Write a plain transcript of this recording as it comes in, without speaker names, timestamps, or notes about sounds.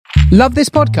Love this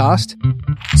podcast?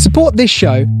 Support this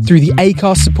show through the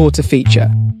Acast supporter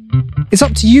feature. It's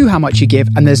up to you how much you give,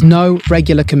 and there's no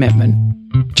regular commitment.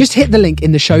 Just hit the link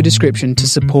in the show description to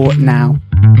support now.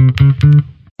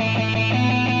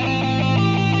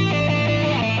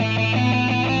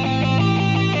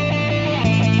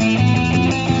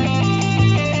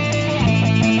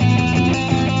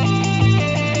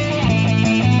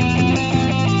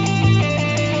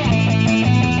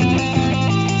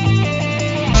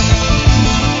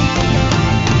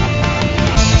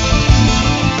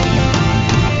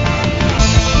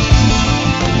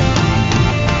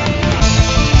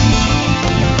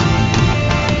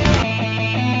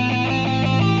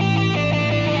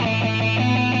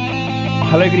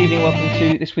 Hello, good evening, welcome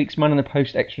to this week's Man on the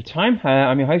Post Extra Time.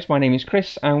 I'm your host, my name is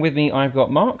Chris, and with me I've got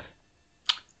Mark.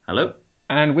 Hello.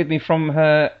 And with me from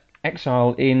her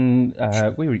exile in,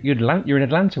 you're in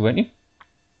Atlanta, weren't you?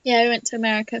 Yeah, we went to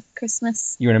America for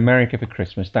Christmas. You're in America for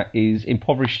Christmas. That is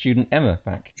impoverished student Emma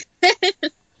back.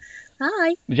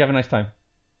 Hi. Did you have a nice time?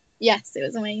 Yes, it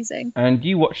was amazing. And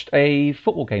you watched a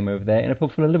football game over there in a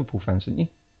pub full of Liverpool fans, didn't you?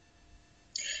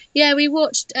 Yeah, we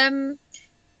watched...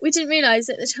 We didn't realise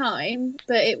at the time,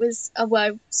 but it was,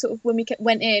 sort of when we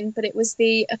went in, but it was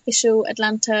the official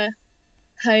Atlanta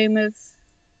home of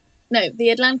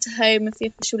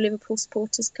the official Liverpool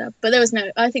Supporters Club. But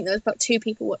I think there was about 2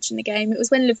 people watching the game. It was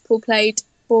when Liverpool played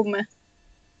Bournemouth.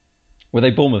 Were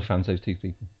they Bournemouth fans, those 2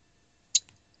 people?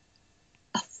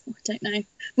 Oh, I don't know.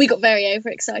 We got very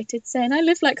overexcited, saying, I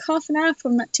live like half an hour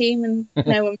from that team, and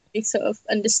no one really sort of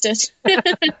understood.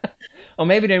 Or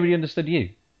maybe nobody understood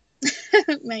you.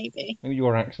 Maybe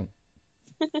your accent.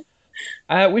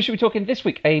 We should be talking this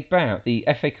week about the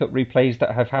FA Cup replays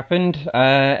that have happened,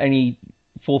 any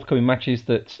forthcoming matches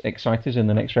that excite us in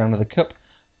the next round of the Cup.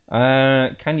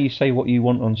 Can you say what you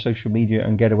want on social media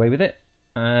and get away with it?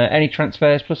 Any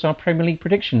transfers plus our Premier League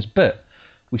predictions. But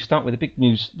we start with the big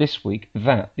news this week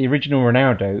that the original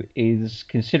Ronaldo is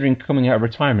considering coming out of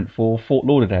retirement for Fort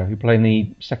Lauderdale, who play in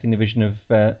the second division of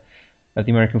the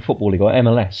American Football League, or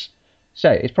MLS. So,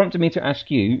 it's prompted me to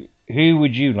ask you, who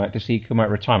would you like to see come out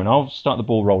of retirement? I'll start the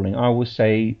ball rolling. I will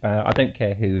say, I don't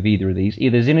care who of either of these,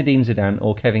 either Zinedine Zidane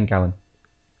or Kevin Gallen.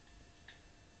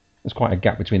 There's quite a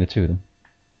gap between the two of them.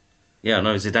 Yeah,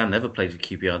 no, Zidane never played for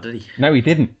QPR, did he? No, he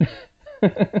didn't.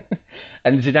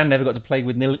 And Zidane never got to play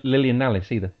with Lilian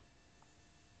Nallis either.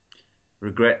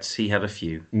 Regrets, he had a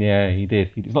few. Yeah, he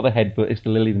did. It's not the head, but it's the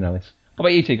Lilian Nallis. How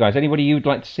about you two guys? Anybody you'd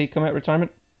like to see come out of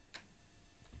retirement?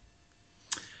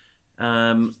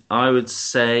 I would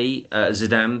say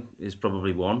Zidane is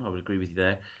probably one. I would agree with you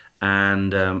there.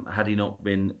 And had he not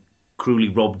been cruelly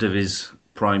robbed of his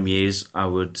prime years, I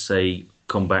would say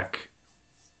comeback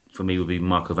for me would be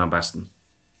Marco van Basten.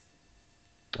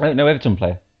 No Everton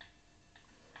player?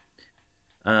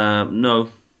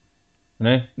 No.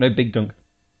 No Big Dunk?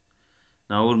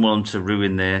 No, I wouldn't want them to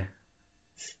ruin their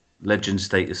legend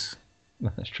status.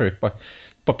 That's true. By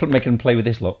making them play with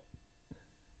this lot.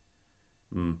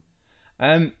 Hmm.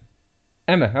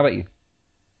 Emma, how about you?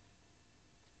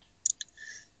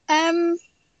 I've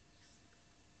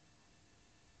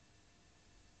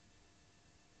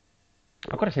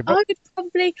got to say, I would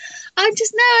probably. I'm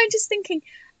just thinking.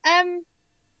 I'd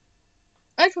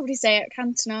probably say at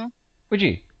Cantona. Would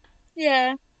you?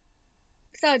 Yeah,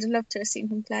 because I'd have loved to have seen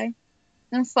him play.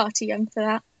 I'm far too young for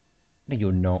that. No,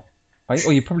 you're not.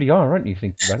 You probably are, aren't you?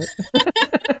 Thinking about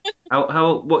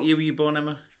it. What year were you born,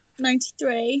 Emma?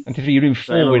 93. And you were in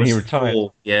 4 when he retired.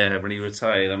 4, yeah, when he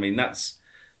retired. I mean, that's...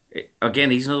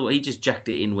 Again, he just jacked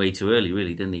it in way too early,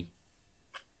 really, didn't he?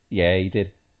 Yeah, he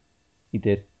did. He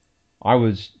did. I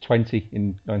was 20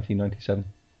 in 1997,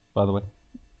 by the way.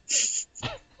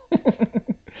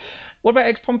 What about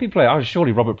ex-Pompey player? I was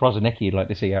surely Robert Prozinecki you'd like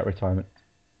to see out of retirement.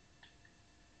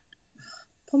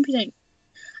 Pompey don't...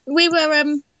 We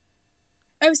were...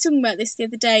 I was talking about this the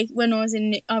other day when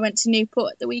I went to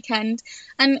Newport at the weekend,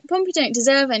 and Pompey don't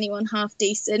deserve anyone half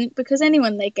decent because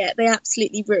anyone they get, they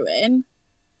absolutely ruin.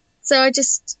 So I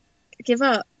just give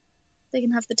up. They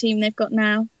can have the team they've got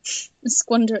now and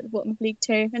squander at the bottom of League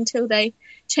Two until they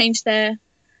change their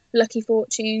lucky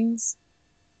fortunes.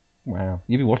 Wow,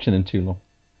 you've been watching them too long.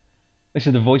 This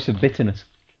is the voice of bitterness.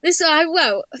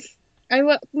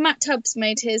 Matt Tubbs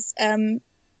made his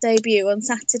debut on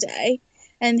Saturday.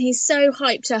 And he's so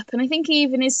hyped up. And I think he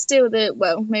even is still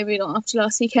maybe not after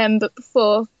last weekend, but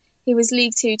before, he was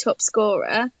League Two top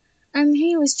scorer. And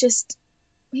he just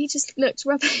looked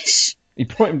rubbish. He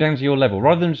brought him down to your level,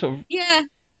 rather than sort of... Yeah,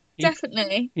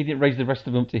 definitely. He didn't raise the rest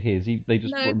of them up to his. They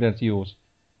just brought him down to yours.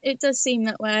 It does seem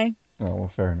that way. Oh,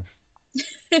 well, fair enough.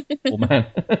 Oh, man.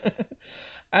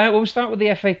 We'll start with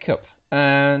the FA Cup.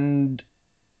 and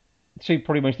two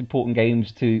probably most important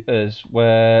games to us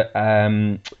were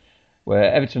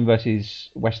Everton versus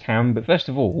West Ham. But first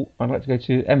of all, I'd like to go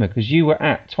to Emma, because you were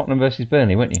at Tottenham versus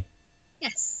Burnley, weren't you?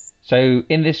 Yes. So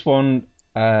in this one,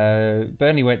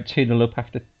 Burnley went 2-0 up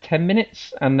after 10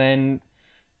 minutes, and then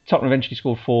Tottenham eventually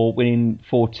scored 4, winning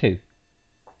 4-2.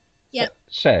 Yep.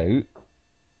 So,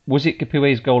 was it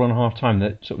Capue's goal on half-time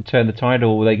that sort of turned the tide,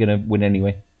 or were they going to win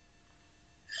anyway?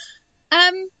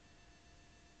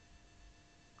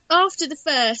 After the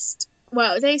first,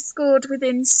 they scored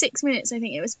within 6 minutes, I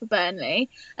think it was, for Burnley.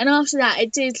 And after that,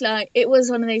 it was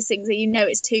one of those things that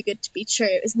it's too good to be true.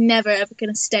 It was never ever going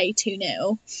to stay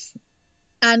 2-0.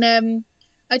 And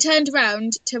I turned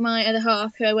around to my other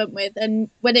half, who I went with, and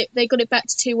when they got it back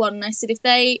to 2-1, and I said, if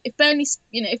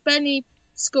Burnley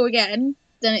score again,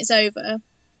 then it's over.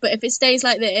 But if it stays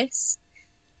like this,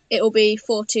 it will be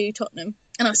 4-2 Tottenham.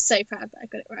 And I was so proud that I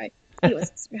got it right. He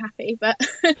wasn't so happy, but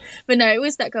no, it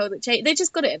was that goal that changed. They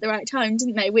just got it at the right time,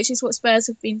 didn't they? Which is what Spurs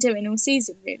have been doing all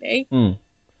season, really. Mm.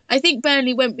 I think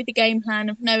Burnley went with the game plan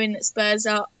of knowing that Spurs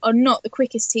are not the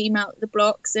quickest team out of the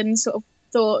blocks, and sort of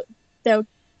thought they'll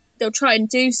try and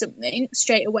do something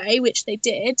straight away, which they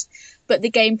did. But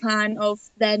the game plan of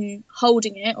then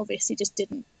holding it obviously just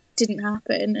didn't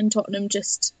happen, and Tottenham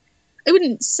just, I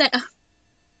wouldn't say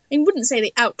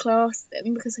they outclassed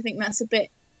them, because I think that's a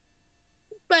bit.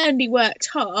 Burnley worked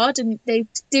hard and they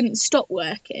didn't stop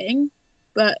working,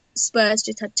 but Spurs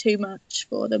just had too much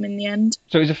for them in the end.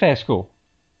 So it was a fair score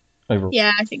overall?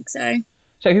 Yeah, I think so.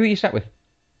 So who are you sat with?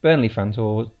 Burnley fans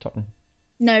or Tottenham?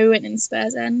 No, we went in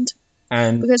Spurs end.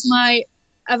 And because my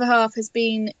other half has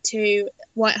been to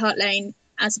White Hart Lane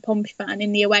as a Pompey fan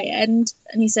in the away end,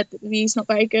 and he said that the view's not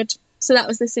very good. So that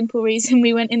was the simple reason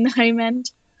we went in the home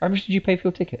end. How much did you pay for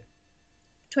your ticket?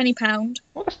 £20.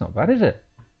 Well, that's not bad, is it?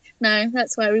 No,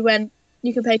 that's why we went.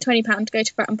 You could pay £20 to go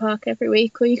to Bratton Park every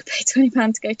week, or you could pay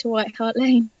 £20 to go to White Hart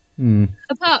Lane.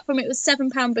 Apart from it was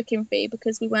 £7 booking fee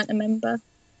because we weren't a member,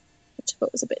 which I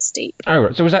thought was a bit steep. Oh,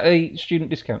 right. So was that a student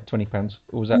discount, £20?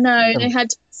 Or was that? No, they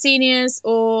had seniors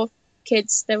or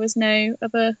kids. There was no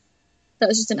other. That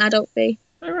was just an adult fee.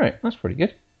 Oh, right. That's pretty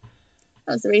good.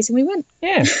 That was the reason we went.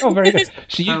 Yeah. Oh, very good.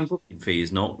 So £3 booking fee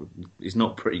is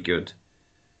not pretty good.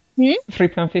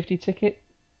 £3.50 ticket.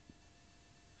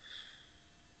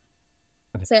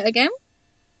 Say it again.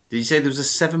 Did you say there was a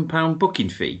 £7 booking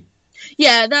fee?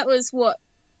 Yeah, that was what?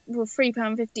 Well,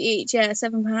 £3.50 each. Yeah,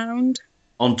 £7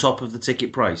 on top of the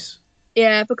ticket price.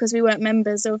 Yeah, because we weren't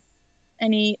members of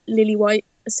any Lily White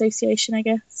association, I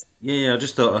guess. Yeah. I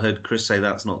just thought I heard Chris say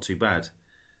that's not too bad.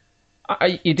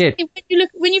 You did.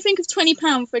 When you think of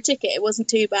 £20 for a ticket, it wasn't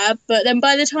too bad. But then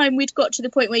by the time we'd got to the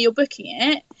point where you're booking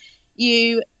it,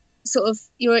 you're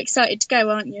excited to go,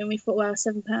 aren't you? And we thought, wow,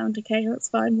 £7, okay, that's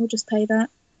fine, we'll just pay that.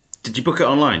 Did you book it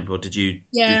online, or did you?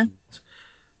 Yeah.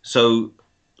 So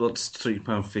what's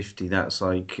 £3.50? That's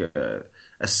like a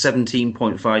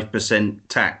 17.5%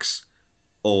 tax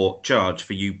or charge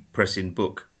for you pressing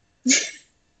book.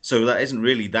 So that isn't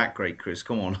really that great, Chris.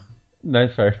 Come on. No,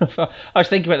 fair enough. I was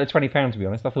thinking about the £20, to be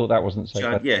honest. I thought that wasn't so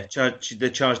bad. Yeah, they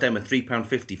charged them a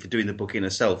 £3.50 for doing the booking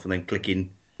herself and then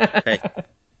clicking pay.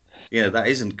 Yeah, that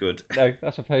isn't good. No,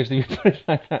 I suppose if you put it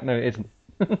like that, no, it isn't.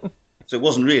 So it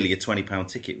wasn't really a £20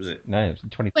 ticket, was it? No, it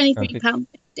was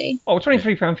 £23.50. Oh,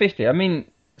 £23.50. I mean,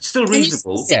 it's still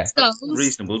reasonable. Yeah,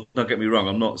 reasonable. Don't get me wrong.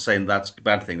 I'm not saying that's a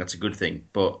bad thing. That's a good thing.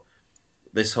 But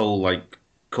this whole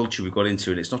culture we've got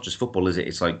into, and it's not just football, is it?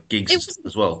 It's like gigs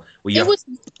as well.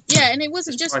 And it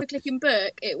wasn't just for click and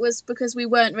book. It was because we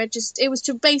weren't registered. It was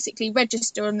to basically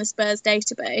register on the Spurs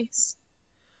database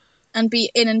and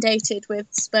be inundated with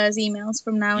Spurs emails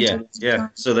from now until time.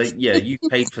 So you've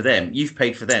paid for them. You've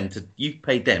paid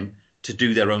them to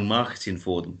do their own marketing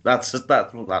for them. That's what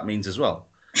that means as well.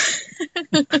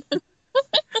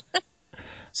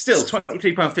 Still,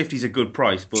 £23.50 is a good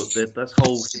price, but that's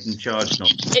whole hidden charge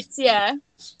nonsense.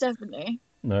 It's definitely.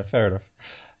 No, fair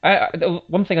enough.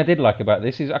 One thing I did like about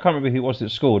this is, I can't remember who it was that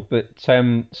scored, but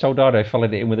Soldado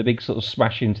followed it in with a big sort of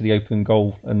smash into the open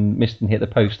goal and missed and hit the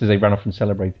post as they ran off and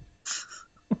celebrated.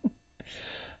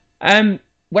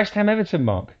 West Ham Everton,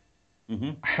 Mark.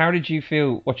 Mm-hmm. How did you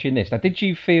feel watching this? Now, did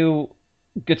you feel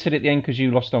gutted at the end because you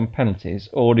lost on penalties,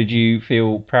 or did you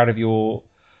feel proud of your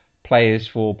players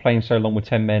for playing so long with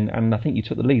 10 men? And I think you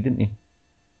took the lead, didn't you?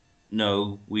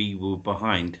 No, we were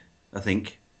behind, I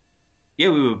think. Yeah,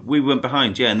 we went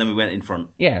behind, and then we went in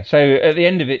front. Yeah, so at the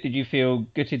end of it, did you feel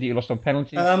gutted that you lost on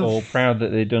penalties, or proud that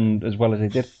they'd done as well as they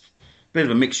did? Bit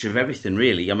of a mixture of everything,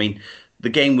 really. I mean, the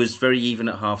game was very even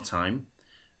at half-time,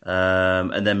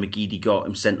 and then McGeady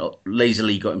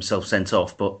lazily got himself sent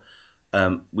off, but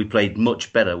we played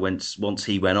much better once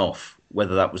he went off.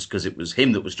 Whether that was because it was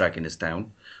him that was dragging us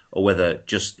down, or whether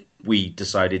just we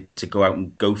decided to go out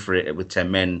and go for it with 10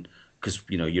 men because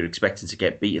you're expecting to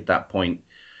get beat at that point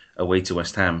away to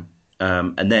West Ham.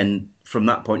 And then from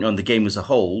that point on, the game as a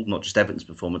whole, not just Everton's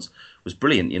performance, was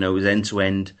brilliant. It was end to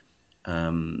end,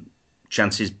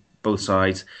 chances both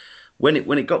sides. When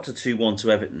it got to 2-1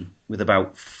 to Everton with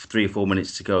about 3 or 4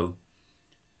 minutes to go,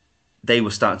 they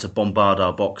were starting to bombard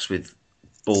our box with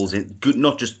balls in, good,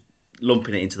 not just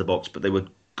lumping it into the box, but they were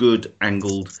good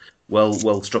angled,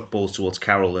 well struck balls towards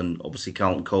Carroll, and obviously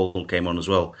Carlton Cole came on as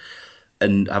well.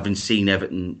 And having seen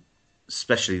Everton,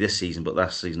 especially this season, but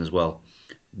last season as well,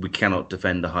 we cannot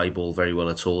defend the high ball very well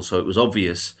at all. So it was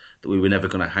obvious that we were never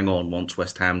going to hang on once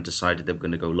West Ham decided they were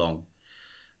going to go long.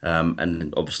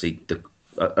 And obviously,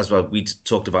 as well we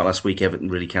talked about last week, Everton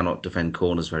really cannot defend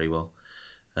corners very well.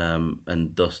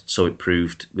 And thus, so it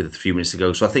proved with a few minutes to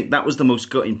go. So I think that was the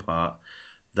most gutting part,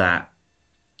 that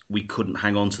we couldn't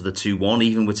hang on to the 2-1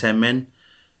 even with 10 men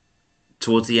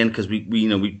towards the end, because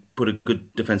we put a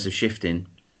good defensive shift in.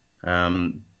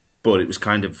 But it was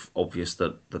kind of obvious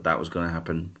that was going to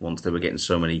happen once they were getting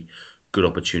so many good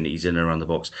opportunities in and around the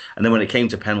box. And then when it came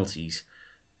to penalties,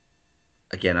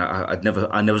 again, I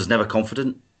was never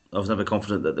confident. I was never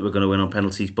confident that they were going to win on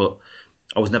penalties, but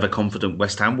I was never confident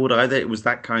West Ham would either. It was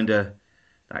that kind of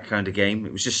game.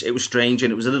 It was strange,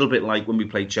 and it was a little bit like when we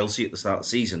played Chelsea at the start of the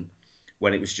season,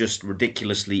 when it was just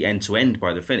ridiculously end to end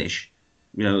by the finish.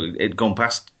 It'd gone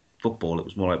past football. It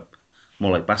was more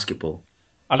like basketball.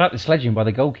 I like the sledging by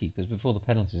the goalkeepers before the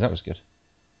penalties. That was good.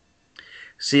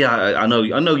 See, I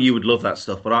know you would love that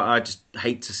stuff, but I just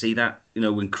hate to see that.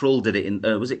 When Krull did it in,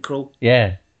 was it Krull?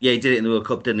 Yeah, he did it in the World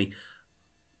Cup, didn't he?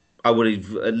 I would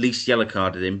have at least yellow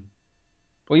carded him.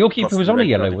 Well, your keeper was on a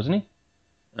yellow, wasn't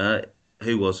he?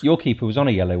 Who was? Your keeper was on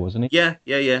a yellow, wasn't he? Yeah.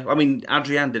 I mean,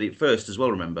 Adrian did it first as well.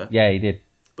 Remember? Yeah, he did.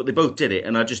 But they both did it,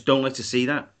 and I just don't like to see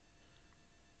that.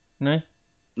 No,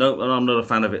 and I'm not a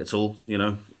fan of it at all.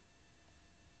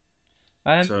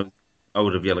 So I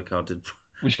would have yellow carded.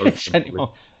 Sent him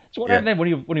off. So what happened then?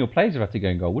 One of your players would have to go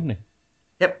and goal, wouldn't he?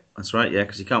 Yep, that's right. Yeah,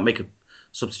 because you can't make a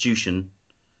substitution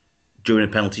during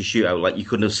a penalty shootout. Like you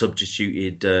couldn't have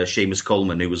substituted Seamus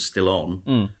Coleman, who was still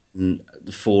on,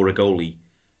 for a goalie.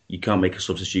 You can't make a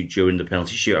substitute during the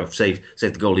penalty shootout. Save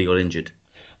the goalie got injured.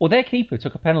 Well, their keeper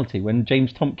took a penalty when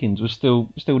James Tompkins was still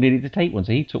needed to take one,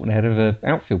 so he took one ahead of an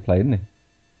outfield player, didn't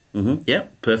he? Mm-hmm. Yeah,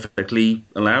 perfectly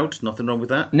allowed. Nothing wrong with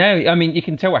that. No, I mean, you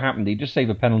can tell what happened. He just saved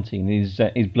a penalty, and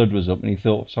his blood was up, and he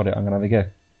thought, sorry, I'm going to have a go.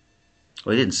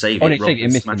 Well, he didn't save it. He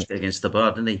smashed it against the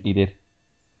bar, didn't he? He did.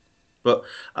 But,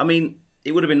 I mean,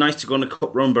 it would have been nice to go on a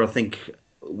cup run, but I think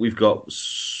we've got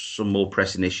some more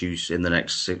pressing issues in the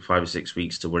next 5 or 6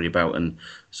 weeks to worry about, and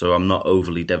so I'm not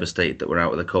overly devastated that we're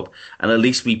out of the cup. And at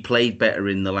least we played better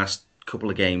in the last couple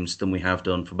of games than we have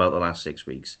done for about the last 6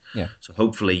 weeks. Yeah. So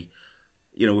hopefully,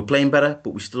 we're playing better,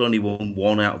 but we still only won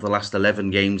 1 out of the last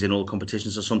 11 games in all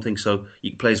competitions or something, so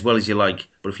you can play as well as you like,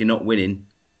 but if you're not winning,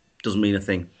 it doesn't mean a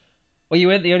thing. Well, you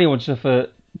weren't the only one to suffer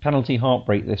penalty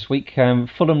heartbreak this week.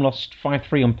 Fulham lost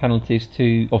 5-3 on penalties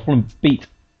Fulham beat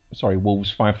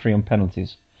Wolves 5-3 on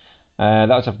penalties. That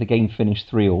was after the game finished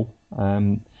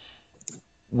 3-3.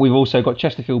 We've also got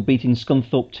Chesterfield beating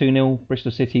Scunthorpe 2-0.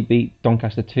 Bristol City beat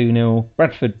Doncaster 2-0.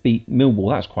 Bradford beat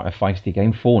Millwall. That's quite a feisty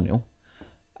game, 4-0.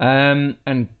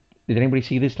 And did anybody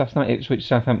see this last night? Ipswich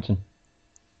Southampton.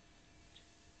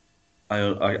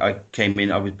 I came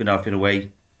in. I've been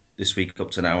away this week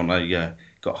up to now, and I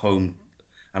got home,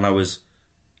 and I was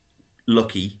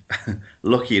lucky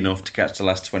enough to catch the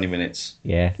last 20 minutes.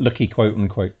 Yeah, lucky, quote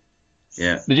unquote.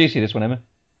 Yeah. Did you see this one, Emma?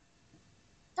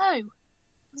 No,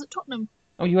 was it Tottenham?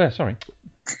 Oh, you were. Sorry.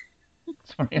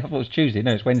 Sorry, I thought it was Tuesday.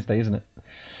 No, it's Wednesday, isn't it?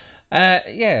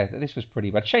 Yeah, this was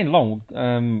pretty bad. Shane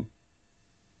Long.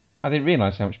 I didn't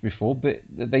realise how much before, but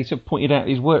they sort of pointed out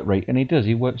his work rate, and he does.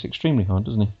 He works extremely hard,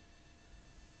 doesn't he?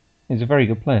 He's a very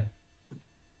good player.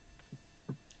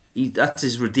 That's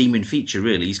his redeeming feature,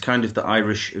 really. He's kind of the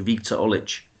Irish Viktor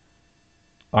Olic.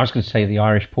 I was going to say the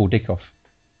Irish Paul Dickoff.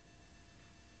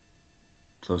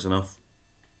 Close enough.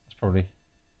 That's probably...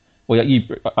 Well,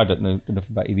 I don't know enough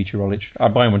about Ivica Olic. I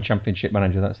buy him on Championship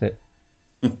Manager, that's it.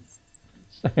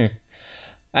 So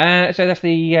that's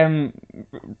the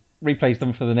replays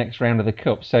done for the next round of the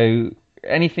Cup. So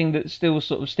anything that still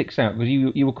sort of sticks out? Because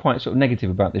you were quite sort of negative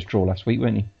about this draw last week,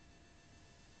 weren't you?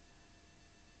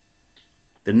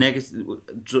 The negative,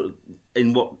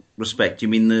 in what respect? You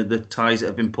mean the ties that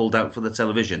have been pulled out for the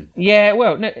television? Yeah,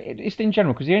 well, no, it's in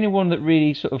general, because the only one that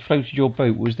really sort of floated your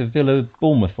boat was the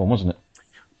Villa-Bournemouth one, wasn't it?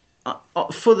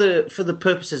 For the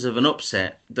purposes of an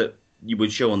upset that you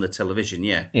would show on the television,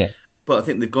 yeah. Yeah. But I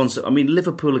think they've gone. I mean,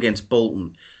 Liverpool against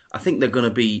Bolton. I think they're going to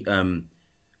be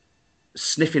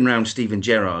sniffing round Steven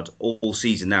Gerrard all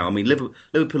season now. I mean, Liverpool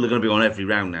are going to be on every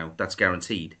round now. That's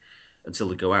guaranteed until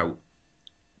they go out.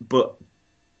 But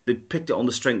they picked it on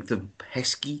the strength of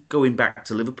Heskey going back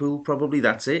to Liverpool. Probably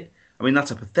that's it. I mean,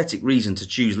 that's a pathetic reason to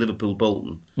choose Liverpool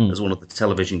Bolton as one of the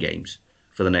television games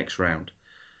for the next round.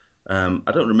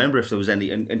 I don't remember if there was any.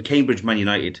 And Cambridge Man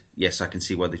United, yes, I can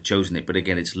see why they've chosen it. But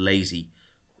again, it's lazy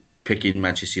picking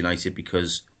Manchester United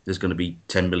because there's going to be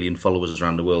 10 million followers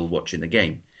around the world watching the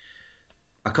game.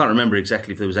 I can't remember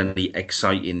exactly if there was any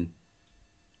exciting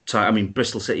time. I mean,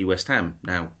 Bristol City, West Ham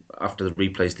now, after the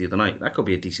replays the other night, that could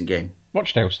be a decent game.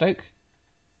 Rochdale Stoke.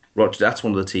 That's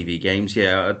one of the TV games,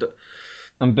 yeah.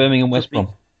 And Birmingham West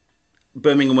Brom.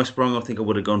 Birmingham West Brom, I think I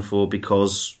would have gone for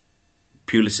because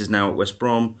Pulis is now at West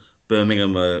Brom.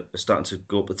 Birmingham are starting to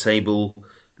go up the table,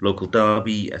 local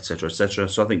derby, etc., etc.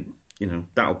 So I think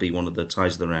that'll be one of the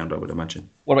ties of the round, I would imagine.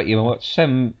 What about you? What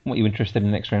are you interested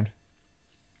in the next round?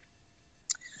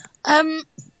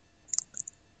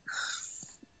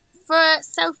 For a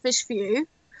selfish view,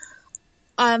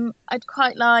 I'd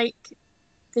quite like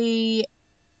the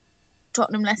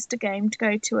Tottenham Leicester game to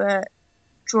go to a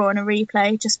draw and a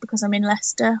replay, just because I'm in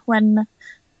Leicester when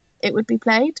it would be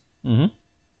played. Mm-hmm.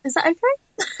 Is that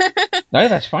okay? No,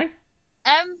 that's fine.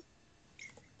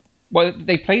 Well,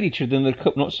 they played each other in the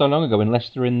cup not so long ago, in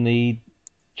Leicester in the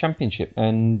Championship,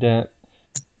 and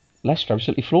Leicester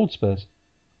absolutely floored Spurs.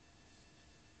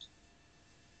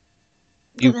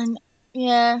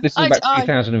 Yeah. This is about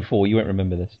 2004. You won't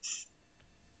remember this.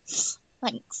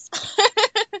 Thanks.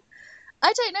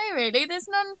 I don't know, really. There's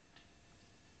none.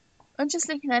 I'm just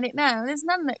looking at it now. There's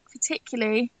none that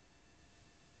particularly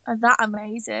are that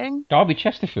amazing. Derby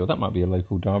Chesterfield, that might be a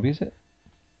local derby, is it?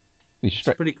 It's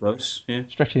pretty close, yeah.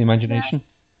 Stretching the imagination.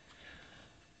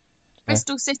 Yeah.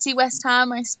 Bristol City, West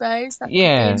Ham, I suppose.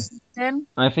 Yeah.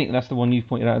 I think that's the one you've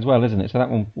pointed out as well, isn't it? So that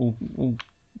one, we'll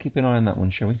keep an eye on that one,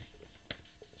 shall we?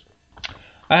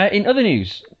 In other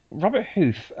news, Robert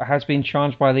Huth has been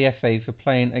charged by the FA for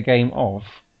playing a game of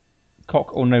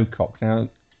Cock or No Cock. Now,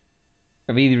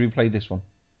 have either of you played this one?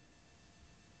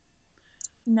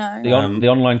 No. The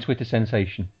online Twitter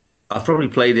sensation. I've probably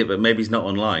played it, but maybe it's not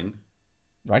online.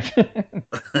 Right.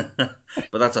 But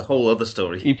that's a whole other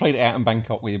story. You played it out in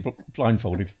Bangkok where you're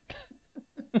blindfolded.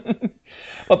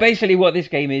 Well, basically what this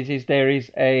game is there is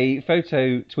a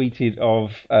photo tweeted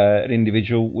of an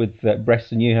individual with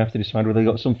breasts, and you have to decide whether they've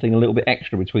got something a little bit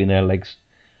extra between their legs.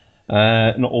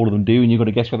 Not all of them do, and you've got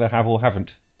to guess whether they have or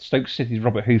haven't. Stoke City's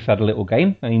Robert Huth had a little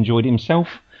game and he enjoyed himself.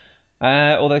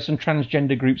 Although some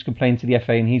transgender groups complained to the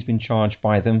FA and he's been charged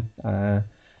by them.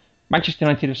 Manchester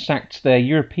United have sacked their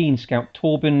European scout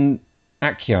Torben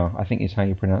Akyar, I think is how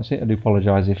you pronounce it. I do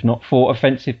apologise if not, for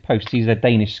offensive posts. He's a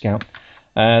Danish scout.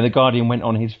 The Guardian went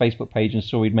on his Facebook page and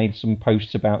saw he'd made some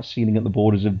posts about sealing at the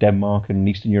borders of Denmark and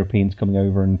Eastern Europeans coming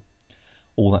over and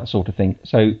all that sort of thing.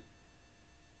 So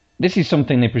this is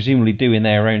something they presumably do in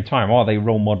their own time. Are they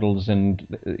role models and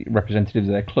representatives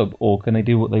of their club, or can they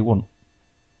do what they want?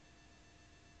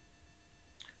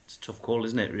 It's a tough call,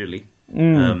 isn't it, really?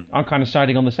 I'm kind of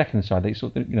siding on the second side. They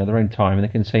sort of, their own time, and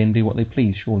they can say and do what they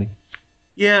please, surely.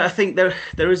 Yeah, I think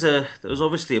there's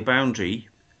obviously a boundary.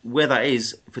 Where that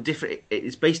is for different,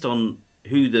 it's based on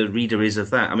who the reader is of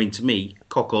that. I mean, to me,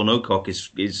 Cock or No Cock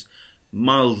is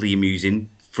mildly amusing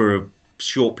for a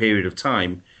short period of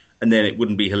time, and then it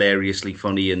wouldn't be hilariously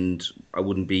funny, and I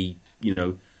wouldn't be,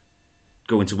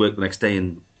 going to work the next day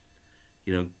and,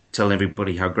 telling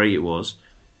everybody how great it was.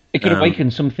 It could awaken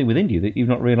something within you that you've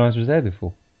not realised was there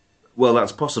before. Well,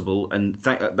 that's possible, and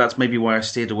that's maybe why I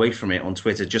steered away from it on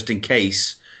Twitter, just in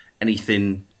case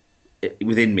anything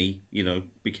within me,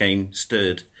 became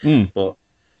stirred. But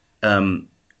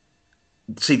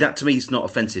see, that to me is not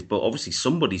offensive. But obviously,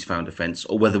 somebody's found offence,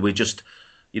 or whether we're just,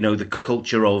 the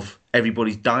culture of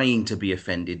everybody's dying to be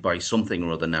offended by something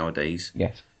or other nowadays.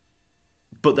 Yes.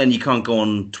 But then you can't go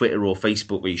on Twitter or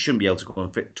Facebook, or you shouldn't be able to go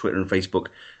on Twitter and Facebook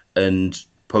and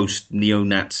post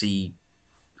neo-Nazi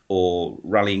or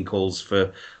rallying calls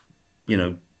for,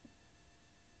 homophobic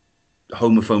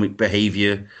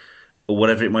behaviour or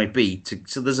whatever it might be.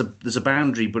 So there's a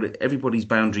boundary, but everybody's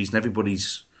boundaries and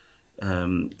everybody's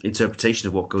interpretation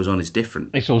of what goes on is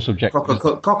different. It's all subjective.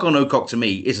 Cock or No Cock to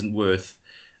me isn't worth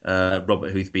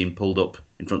Robert Huth being pulled up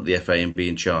in front of the FA and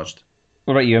being charged.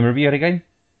 What about you, Emma? Have you had a game?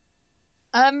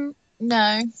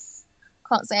 No.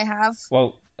 Can't say I have.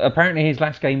 Well, apparently his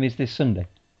last game is this Sunday.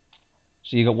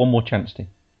 So you got one more chance to.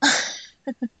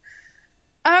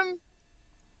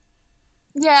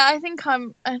 Yeah, I think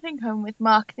I'm with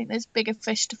Mark. I think there's bigger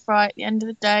fish to fry at the end of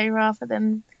the day rather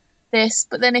than this.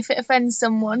 But then if it offends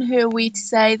someone, who are we to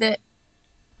say that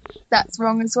that's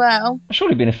wrong as well?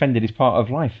 Surely being offended is part of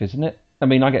life, isn't it? I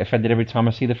mean, I get offended every time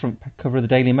I see the front cover of the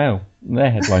Daily Mail,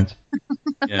 their headlines.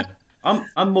 Yeah,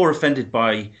 I'm more offended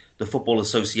by the Football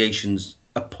Association's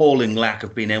appalling lack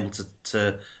of being able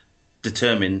to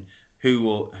determine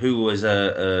who is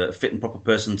a fit and proper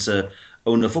person to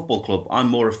own a football club. I'm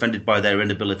more offended by their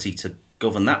inability to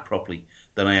govern that properly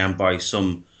than I am by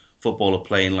some footballer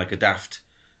playing like a daft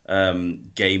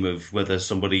game of whether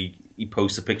somebody he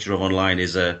posts a picture of online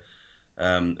is a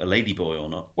ladyboy or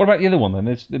not. What about the other one then?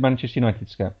 There's the Manchester United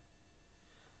scout.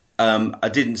 I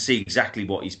didn't see exactly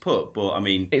what he's put, but I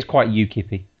mean, It's quite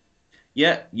UKIP-y.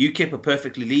 yeah, UKIP are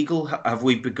perfectly legal. Have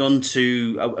we begun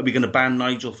to? Are we going to ban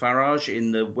Nigel Farage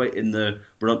in the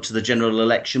run up to the general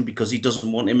election because he doesn't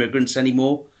want immigrants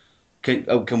anymore?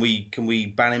 Can we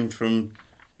ban him from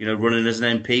running as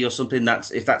an MP or something?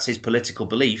 If that's his political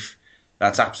belief,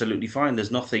 that's absolutely fine.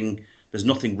 There's nothing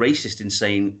racist in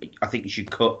saying I think you should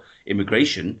cut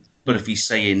immigration. But if he's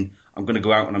saying I'm going to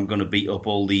go out and I'm going to beat up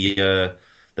all the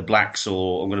blacks,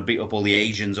 or I'm going to beat up all the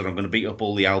Asians, or I'm going to beat up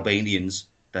all the Albanians,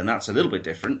 then that's a little bit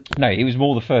different. No, he was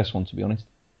more the first one, to be honest.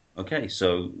 Okay,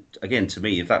 so again, to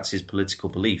me, if that's his political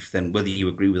belief, then whether you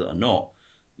agree with it or not,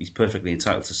 he's perfectly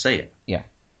entitled to say it. Yeah,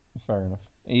 fair enough.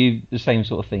 Are you the same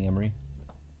sort of thing, Emery?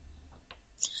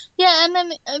 Yeah, and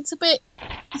then seems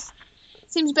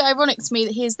a bit ironic to me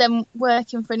that he's then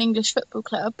working for an English football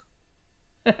club.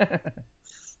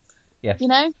 Yes. You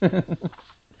know?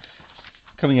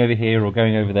 Coming over here or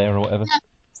going over there or whatever. Yeah.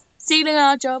 Stealing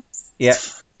our jobs. Yeah.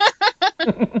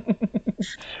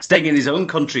 Staying in his own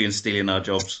country and stealing our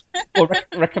jobs. Or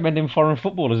recommending foreign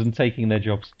footballers and taking their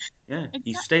jobs. Yeah,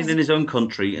 he's staying in his own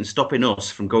country and stopping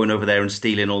us from going over there and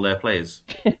stealing all their players.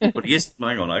 But he is,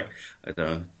 hang on, I don't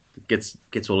know, gets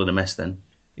all in a mess then.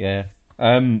 Yeah. I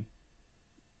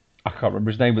can't remember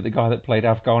his name, but the guy that played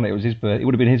Afghan, it would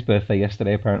have been his birthday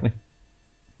yesterday, apparently.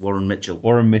 Warren Mitchell.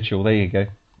 Warren Mitchell, there you go.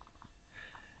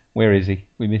 Where is he?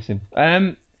 We miss him.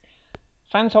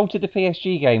 Fans halted the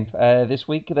PSG game this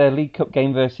week, their League Cup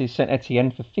game versus Saint Etienne,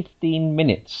 for 15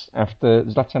 minutes after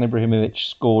Zlatan Ibrahimovic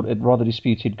scored a rather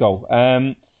disputed goal.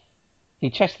 He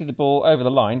chested the ball over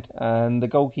the line, and the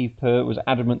goalkeeper was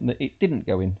adamant that it didn't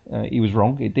go in. He was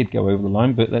wrong, it did go over the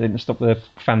line, but that didn't stop the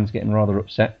fans getting rather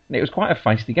upset. It was quite a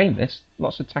feisty game, this.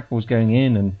 Lots of tackles going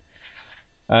in,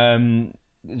 and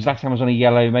Zlatan was on a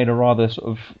yellow, made a rather sort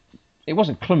of... It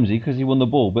wasn't clumsy because he won the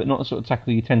ball, but not the sort of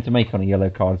tackle you tend to make on a yellow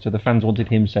card. So the fans wanted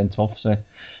him sent off. So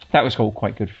that was all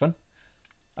quite good fun.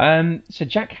 So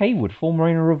Jack Hayward, former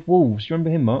owner of Wolves. Do you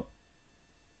remember him, Mark?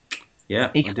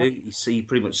 Yeah, I do. He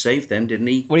pretty much saved them, didn't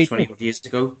he? 20 years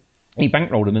ago. He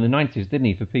bankrolled them in the 90s, didn't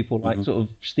he? For people like sort of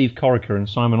Steve Corica and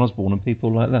Simon Osborne and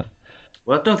people like that.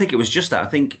 Well, I don't think it was just that. I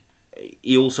think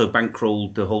he also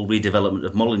bankrolled the whole redevelopment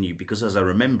of Molineux because, as I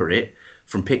remember it,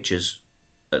 from pictures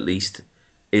at least,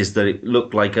 is that it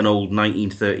looked like an old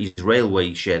 1930s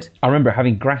railway shed. I remember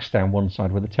having grass down one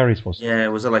side where the terrace was. Yeah,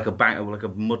 was it like a bank, like a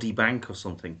muddy bank or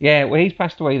something? Yeah, well, he's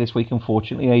passed away this week,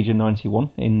 unfortunately, age of 91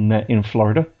 in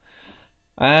Florida.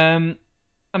 And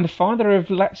the father of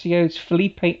Lazio's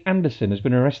Felipe Anderson has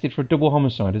been arrested for a double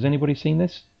homicide. Has anybody seen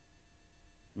this?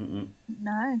 Mm-mm.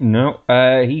 No.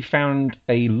 No. He found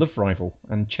a love rival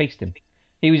and chased him.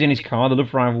 He was in his car. The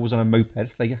love rival was on a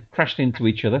moped. They crashed into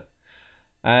each other.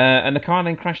 And the car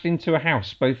then crashed into a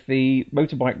house. Both the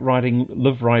motorbike riding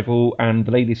love rival and the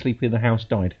lady sleeping in the house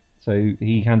died. So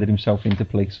he handed himself into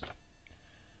police.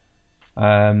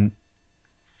 So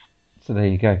there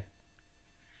you go.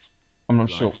 I'm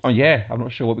not sure. Oh yeah, I'm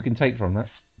not sure what we can take from that.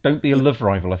 Don't be a love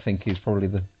rival, I think, is probably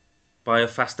the... Buy a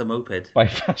faster moped. Buy a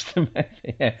faster moped,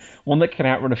 yeah. One that can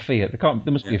outrun a Fiat.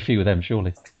 There must be a few of them,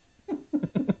 surely.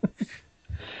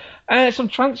 Some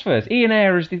transfers. Ian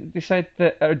Ayre has said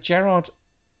that Gerrard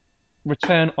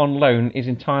return on loan is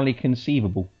entirely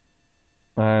conceivable.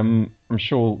 I'm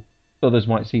sure others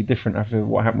might see different after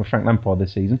what happened with Frank Lampard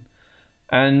this season.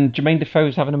 And Jermaine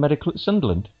Defoe's having a medical at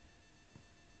Sunderland.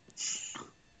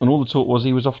 And all the talk was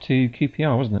he was off to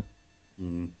QPR, wasn't it?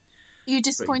 Mm. Are you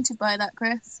disappointed by that,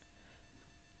 Chris?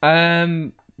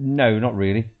 No, not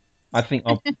really. I think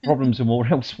our problems are more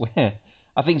elsewhere.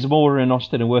 I think Zamora and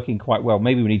Austin are working quite well.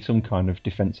 Maybe we need some kind of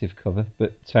defensive cover,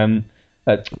 but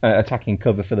attacking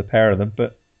cover for the pair of them.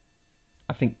 But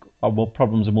I think our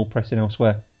problems are more pressing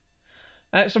elsewhere.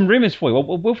 Some rumours for you.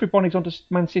 Well, Wilfried Bonnig's on to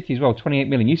Man City as well, 28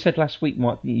 million. You said last week,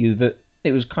 Mark, that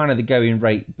it was kind of the going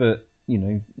rate, but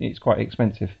it's quite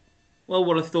expensive. Well,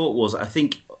 what I thought was, I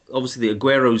think obviously the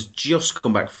Aguero's just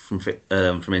come back from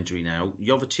injury now.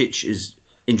 Jovetic is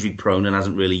injury prone and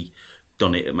hasn't really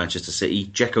done it at Manchester City.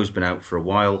 Dzeko's been out for a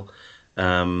while.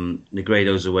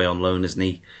 Negredo's away on loan, isn't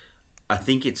he? I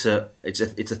think it's a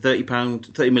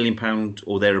 £30 million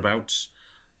or thereabouts,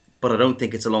 but I don't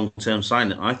think it's a long-term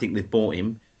sign. I think they've bought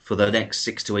him for the next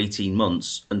 6 to 18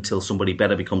 months until somebody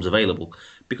better becomes available.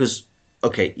 Because,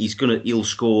 okay, he'll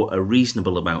score a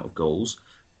reasonable amount of goals,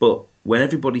 but when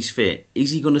everybody's fit, is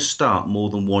he going to start more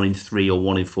than 1 in 3 or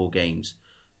 1 in 4 games?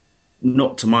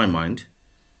 Not to my mind.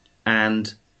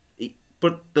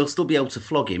 But they'll still be able to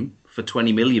flog him for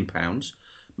 £20 million,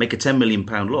 make a £10 million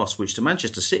loss, which to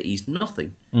Manchester City is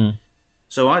nothing. Mm.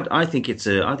 So I think it's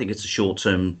a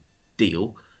short-term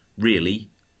deal, really,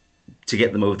 to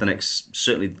get them over the next,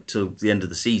 certainly till the end of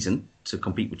the season, to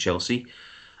compete with Chelsea,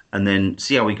 and then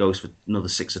see how he goes for another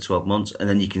 6 or 12 months, and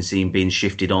then you can see him being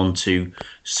shifted on to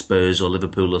Spurs or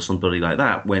Liverpool or somebody like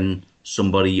that when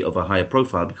somebody of a higher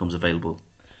profile becomes available.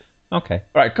 Okay.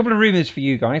 All right, a couple of rumours for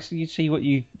you guys, so you see what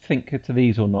you think to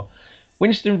these or not.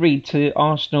 Winston Reid to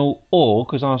Arsenal, or,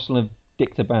 because Arsenal have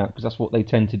dicked about, because that's what they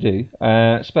tend to do,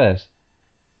 Spurs.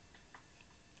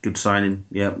 Good signing.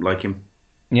 Yeah, like him.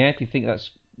 Yeah, do you think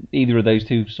that's either of those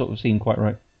two sort of seem quite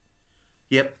right?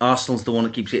 Yep, Arsenal's the one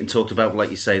that keeps getting talked about. Like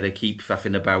you say, they keep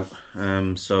faffing about.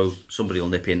 So somebody will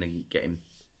nip in and get him.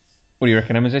 What do you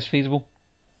reckon, Emma? Is this feasible?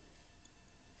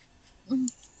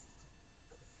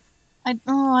 I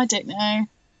don't know.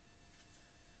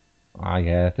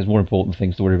 Yeah, there's more important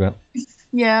things to worry about.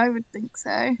 Yeah, I would think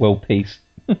so. World peace.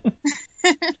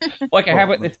 Okay, how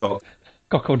about this?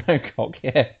 Cock or no cock,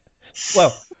 yeah.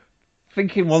 Well,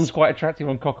 thinking one's quite attractive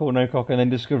on cock or no cock, and then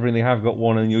discovering they have got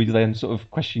one, and you then sort of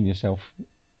question yourself.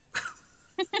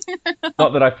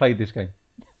 Not that I played this game.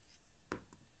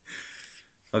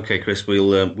 Okay, Chris,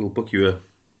 we'll book you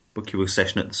a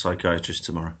session at the psychiatrist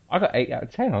tomorrow. I got 8 out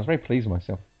of 10. I was very pleased with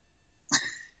myself.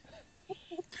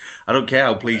 I don't care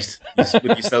how pleased with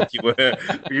yourself you were.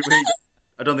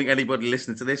 I don't think anybody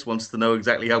listening to this wants to know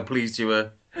exactly how pleased you were.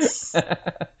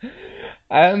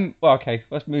 Well, okay,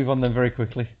 let's move on then very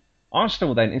quickly.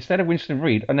 Arsenal then, instead of Winston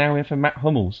Reid, are now in for Matt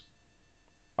Hummels.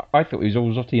 I thought he was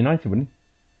always off to United, wasn't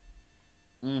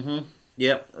he? Mm-hmm.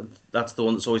 Yeah, that's the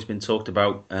one that's always been talked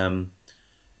about.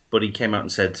 But he came out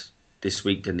and said this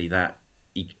week, didn't he, that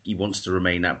he wants to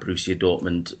remain at Borussia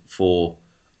Dortmund for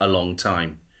a long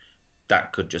time.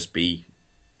 That could just be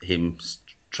him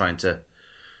trying to,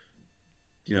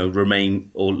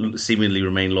 remain or seemingly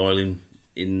remain loyal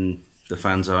in the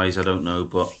fans' eyes. I don't know,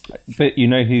 but you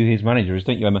know who his manager is,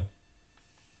 don't you, Emma?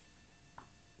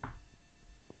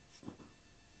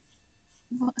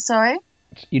 What, sorry?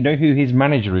 You know who his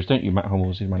manager is, don't you? Matt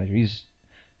Hummels, his manager. He's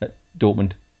at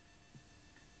Dortmund.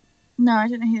 No, I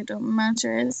don't know who the Dortmund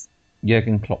manager is.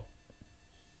 Jurgen Klopp.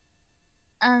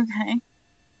 Okay.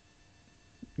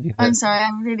 I'm sorry,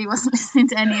 I really wasn't listening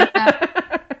to any of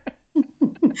that.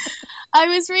 I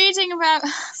was reading about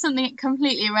something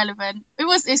completely irrelevant.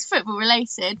 It's football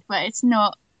related, but it's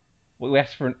not. We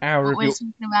asked for an hour what we're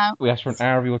talking about. We asked for an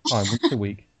hour of your time once a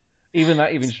week. Even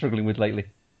that you've been struggling with lately.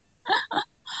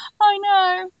 I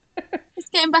know. It's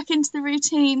getting back into the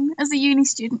routine. As a uni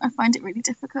student, I find it really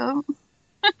difficult.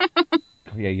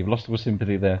 Yeah, you've lost all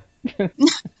sympathy there.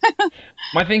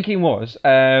 My thinking was,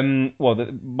 my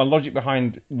logic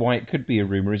behind why it could be a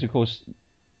rumour is, of course,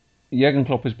 Jurgen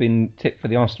Klopp has been tipped for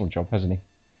the Arsenal job, hasn't he?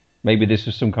 Maybe this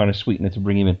was some kind of sweetener to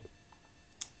bring him in.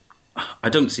 I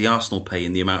don't see Arsenal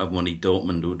paying the amount of money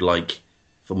Dortmund would like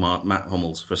for Matt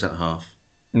Hummels for a centre-half.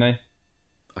 No?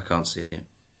 I can't see it.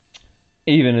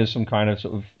 Even as some kind of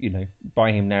sort of,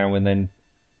 buy him now and then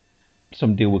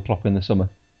some deal with Klopp in the summer.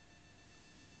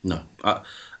 No, I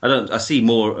don't. I see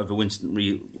more of a Winston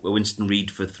Reid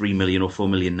for $3 million or $4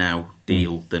 million now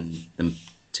deal than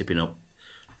tipping up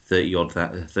 30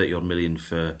 odd million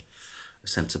for a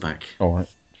centre back. All right,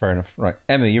 fair enough. Right,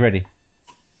 Emma, you ready?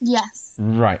 Yes.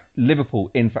 Right, Liverpool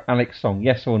in for Alex Song.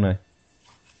 Yes or no?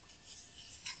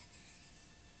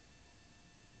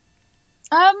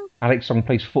 Alex Song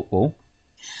plays football.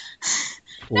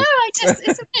 No, it's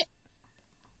a bit.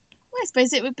 Well, I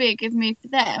suppose it would be a good move for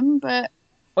them, but.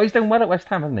 Oh, he's done well at West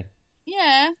Ham, hasn't he?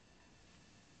 Yeah.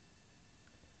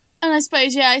 And I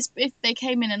suppose, if they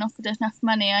came in and offered enough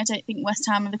money, I don't think West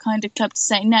Ham are the kind of club to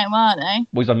say no, are they?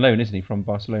 Well, he's on loan, isn't he, from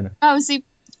Barcelona? Oh, is he?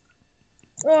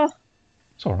 Oh.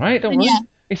 It's all right, don't worry. Yeah.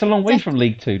 It's a long way from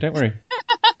League Two, don't worry.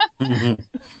 Then,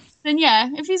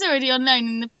 if he's already on loan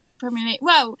in the Premier League...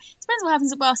 Well, it depends what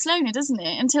happens at Barcelona, doesn't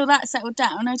it? Until that's settled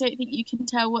down, I don't think you can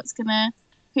tell who's going to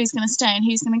stay and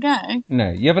who's going to go.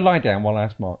 No, you ever lie down while I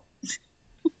ask Mark?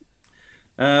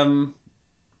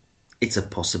 It's a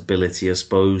possibility, I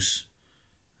suppose.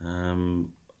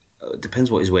 It depends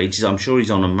what his wage is. I'm sure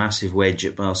he's on a massive wedge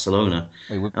at Barcelona.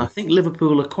 And I think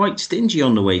Liverpool are quite stingy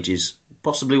on the wages.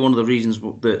 Possibly one of the reasons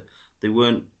that they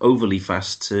weren't overly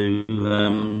fast to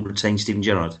retain Steven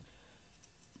Gerrard.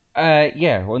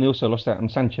 Yeah, well, and they also lost out on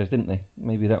Sanchez, didn't they?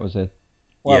 Maybe that was maybe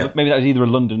that was either a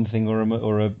London thing or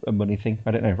a money thing.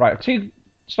 I don't know. Right, two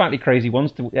slightly crazy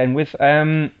ones to end with.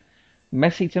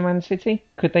 Messi to Man City.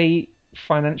 Could they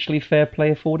financially fair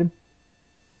play afford him?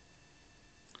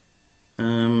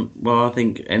 Well, I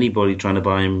think anybody trying to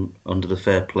buy him under the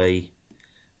fair play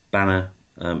banner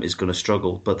is going to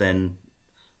struggle. But then,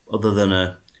 other than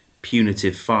a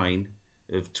punitive fine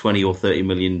of 20 or 30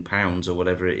 million pounds or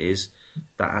whatever it is,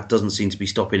 that doesn't seem to be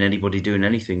stopping anybody doing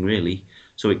anything really.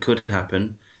 So it could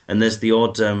happen. And there's the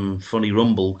odd funny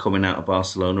rumble coming out of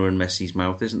Barcelona and Messi's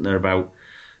mouth, isn't there, about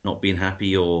not being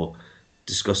happy or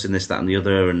discussing this, that, and the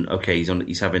other. And okay,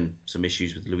 he's having some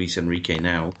issues with Luis Enrique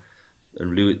now.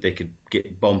 And they could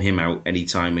bomb him out any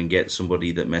time and get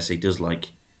somebody that Messi does like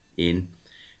in.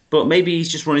 But maybe he's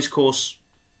just run his course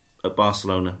at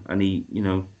Barcelona, and he,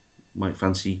 might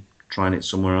fancy trying it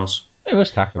somewhere else. It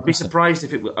was tackle. I'd be surprised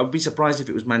if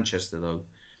it was Manchester, though.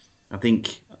 I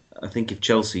think if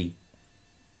Chelsea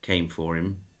came for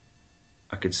him,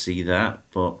 I could see that.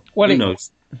 But who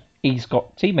knows? He's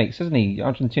got teammates, hasn't he?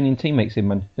 Argentinian teammates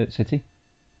at City.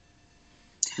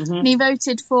 Mm-hmm. And he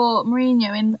voted for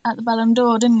Mourinho at the Ballon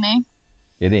d'Or, didn't he?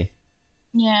 Did he?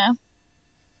 Yeah.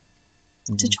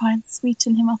 To try and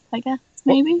sweeten him up, I guess,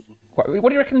 maybe. What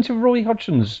do you reckon to Roy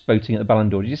Hodgson's voting at the Ballon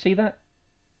d'Or? Did you see that?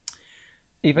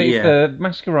 He voted for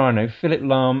Mascherano, Philipp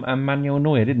Lahm and Manuel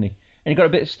Neuer, didn't he? And he got a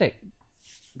bit of stick.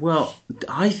 Well,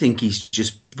 I think he's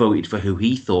just voted for who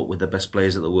he thought were the best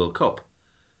players at the World Cup.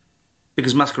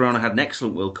 Because Mascherano had an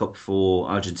excellent World Cup for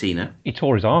Argentina. He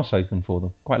tore his arse open for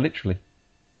them, quite literally.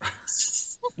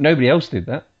 Nobody else did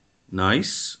that.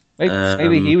 Nice.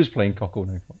 Maybe he was playing cock or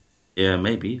no cock. Yeah,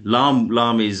 maybe.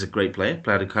 Lahm is a great player.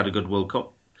 Had a good World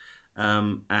Cup.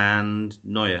 And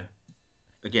Neuer,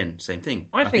 again, same thing.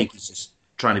 I think he's just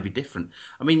trying to be different.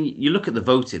 I mean, you look at the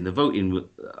voting.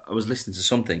 I was listening to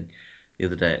something the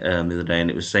other day, and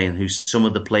it was saying who some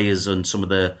of the players and some of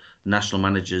the national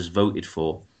managers voted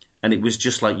for, and it was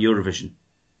just like Eurovision.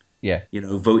 Yeah,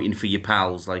 voting for your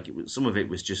pals. Like some of it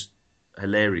was just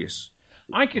hilarious.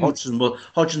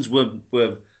 Hodgson's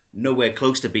were nowhere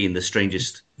close to being the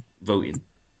strangest voting.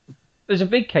 There's a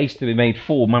big case to be made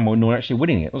for Manuel Neuer actually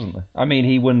winning it, wasn't there? I mean,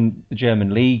 he won the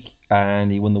German league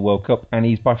and he won the World Cup, and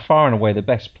he's by far and away the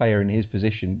best player in his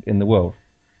position in the world.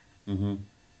 Mm-hmm.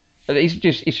 It's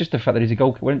just the fact that he's a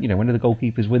goalkeeper. When do the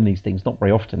goalkeepers win these things? Not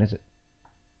very often, is it?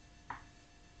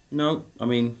 No, I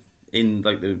mean, in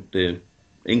like the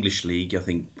English league, I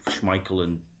think Schmeichel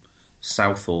and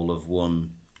Southall have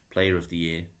won Player of the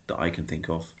Year that I can think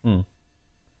of. Mm.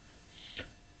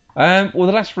 Well,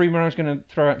 the last rumour I was going to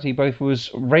throw out to you both was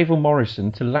Ravel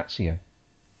Morrison to Lazio.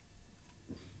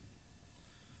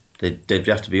 They'd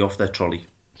have to be off their trolley.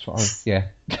 That's what yeah.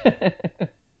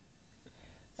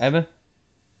 Emma?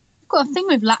 You've got a thing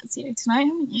with Lazio tonight,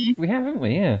 haven't you? We have, haven't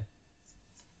we? Yeah.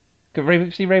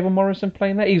 See Ravel Morrison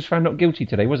playing that? He was found not guilty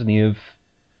today, wasn't he, of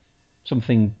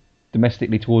something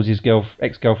domestically towards his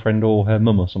ex-girlfriend or her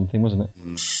mum or something, wasn't it?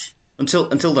 Mm.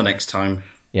 Until the next time.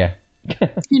 Yeah.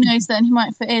 Who knows then? He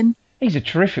might fit in. He's a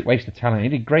terrific waste of talent. He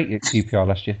did great at QPR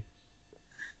last year.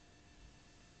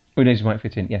 Who knows he might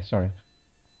fit in? Yeah, sorry.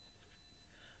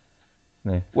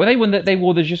 No. Well, they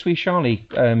wore the Je suis Charlie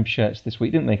shirts this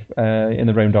week, didn't they? In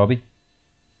the Rome derby.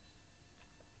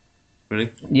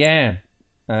 Really? Yeah.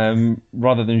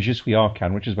 Rather than Je suis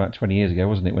Arcan, which was about 20 years ago,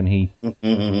 wasn't it, when he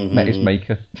met his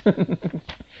maker?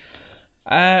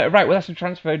 Right, well, that's the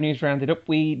transfer news rounded up.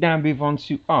 We now move on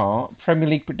to our Premier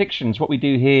League predictions. What we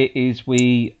do here is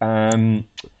we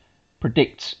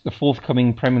predict the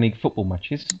forthcoming Premier League football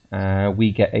matches.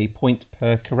 We get a point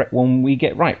per correct one we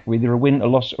get right, either a win, a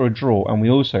loss, or a draw. And we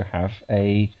also have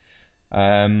a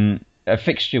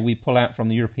fixture we pull out from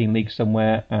the European League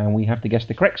somewhere, and we have to guess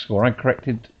the correct score. I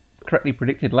correctly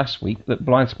predicted last week that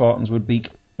Blythe Spartans would beat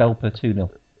Belper 2-0.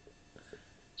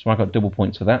 So I got double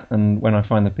points for that, and when I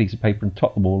find the piece of paper and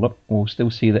top them all up, we'll still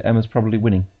see that Emma's probably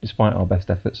winning, despite our best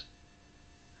efforts.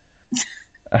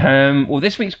 Well,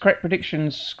 this week's correct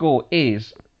predictions score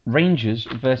is Rangers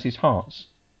versus Hearts,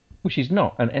 which is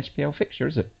not an SPL fixture,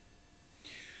 is it?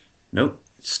 Nope,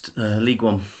 it's League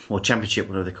One, or Championship,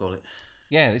 whatever they call it.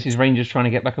 Yeah, this is Rangers trying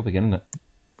to get back up again, isn't it?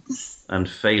 And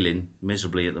failing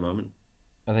miserably at the moment.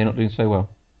 Are they not doing so well?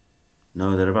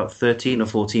 No, they're about 13 or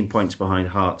 14 points behind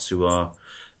Hearts, who are...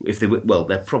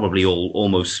 they're probably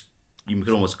almost. You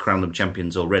can almost crown them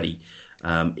champions already.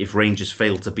 If Rangers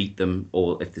fail to beat them,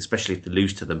 or especially if they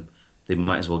lose to them, they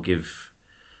might as well give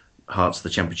Hearts the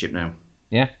championship now.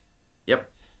 Yeah.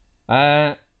 Yep.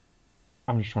 I'm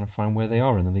just trying to find where they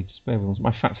are in the league. Just bear with us.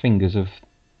 My fat fingers have.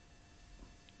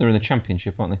 They're in the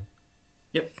championship, aren't they?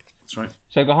 Yep, that's right.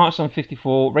 So the Hearts on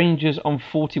 54, Rangers on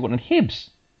 41, and Hibs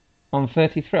on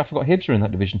 33. I forgot Hibs are in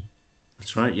that division.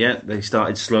 That's right, yeah. They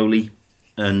started slowly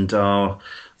and are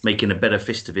making a better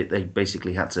fist of it. They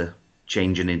basically had to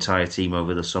change an entire team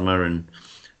over the summer and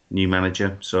new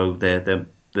manager. So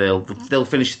they'll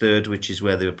finish third, which is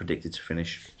where they were predicted to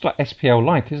finish. It's like SPL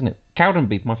Light, isn't it?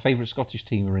 Cowdenbeath, my favourite Scottish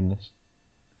team, are in this.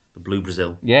 The Blue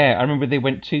Brazil. Yeah, I remember they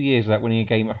went 2 years without winning a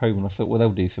game at home, and I thought, well,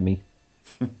 they'll do for me.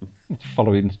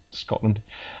 Following Scotland.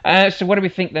 So what do we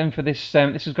think then for this?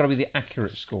 This has got to be the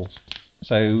accurate score.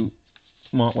 So,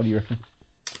 Mark, what do you reckon?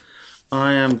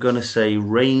 I am going to say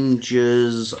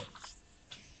Rangers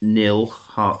 0,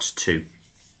 Hearts 2.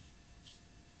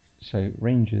 So,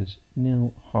 Rangers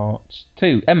 0, Hearts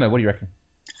 2. Emma, what do you reckon?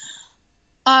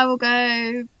 I will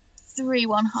go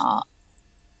 3-1 Heart.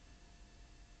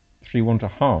 3-1 to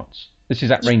Hearts. This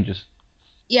is at Rangers.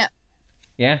 Yep.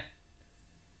 Yeah?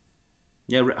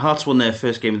 Yeah, Hearts won their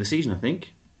first game of the season, I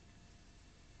think.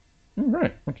 Oh,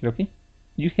 right, okay.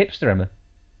 You hipster, Emma.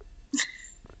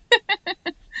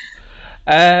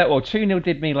 Well, 2-0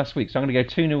 did me last week, so I'm going to go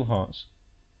 2-0 Hearts.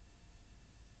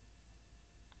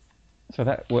 So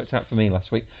that worked out for me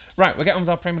last week. Right, we'll get on with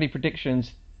our Premier League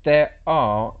predictions. There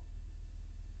are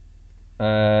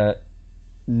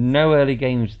no early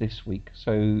games this week,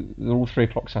 so they're all 3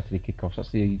 o'clock Saturday kickoffs.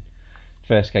 That's the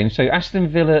first game. So Aston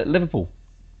Villa, Liverpool.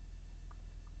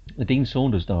 The Dean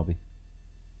Saunders derby.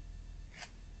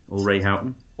 Or Ray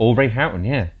Houghton. Or Ray Houghton,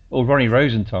 yeah. Or Ronnie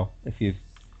Rosenthal, if you've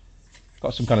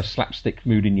got some kind of slapstick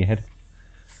mood in your head.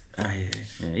 Yeah.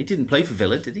 He didn't play for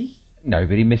Villa, did he? No,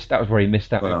 but that was where he missed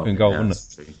that open goal,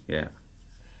 wasn't it? Yeah.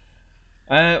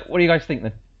 What do you guys think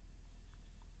then?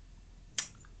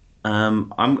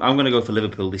 I'm going to go for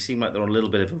Liverpool. They seem like they're on a little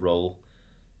bit of a roll.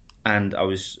 And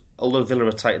although Villa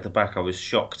are tight at the back, I was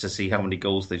shocked to see how many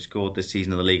goals they've scored this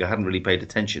season in the league. I hadn't really paid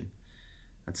attention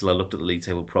until I looked at the league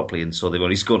table properly and saw they've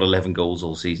only scored 11 goals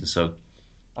all season. So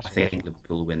I think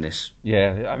Liverpool will win this.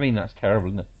 Yeah, I mean, that's terrible,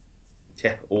 isn't it?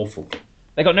 Yeah, awful.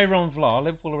 They got no Ron Vlaar.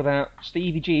 Liverpool are without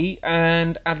Stevie G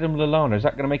and Adam Lallana. Is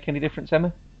that going to make any difference,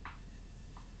 Emma?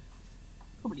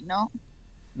 Probably not.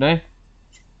 No?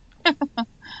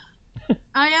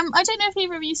 I don't know if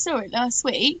either of you saw it last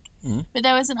week, Mm. but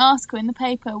there was an article in the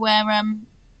paper where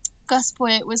Gus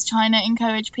Poyet was trying to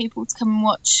encourage people to come and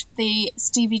watch the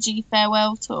Stevie G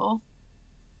farewell tour.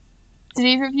 Did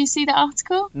either of you see that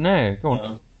article? No, go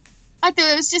on. I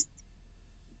thought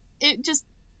it just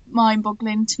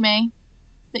mind-boggling to me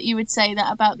that you would say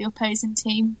that about the opposing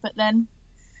team, but then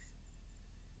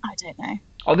I don't know.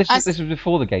 Oh, this was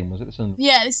before the game, was it?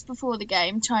 Yeah, this is before the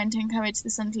game, trying to encourage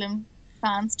the Sunderland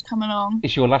fans to come along.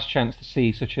 It's your last chance to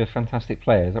see such a fantastic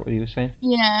player. Is that what you were saying?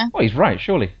 Yeah. Well, he's right,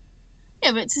 surely.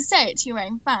 Yeah, but to say it to your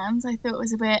own fans, I thought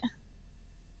was a bit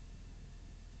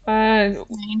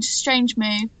strange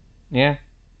move. Yeah.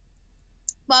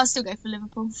 But I'll still go for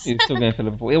Liverpool. He was still going for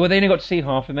Liverpool. Yeah, well, they only got to see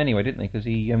half him anyway, didn't they? Because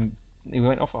he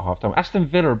went off at half time. Aston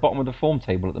Villa are bottom of the form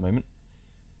table at the moment.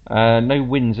 No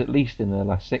wins, at least, in their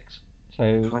last 6.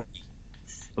 So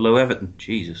below Everton,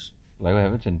 Jesus. Below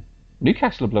Everton.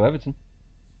 Newcastle are below Everton.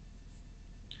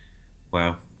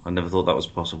 Wow, I never thought that was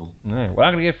possible. No, well,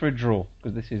 I'm going to go for a draw,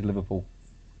 because this is Liverpool.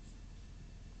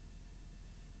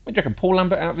 What do you reckon? Paul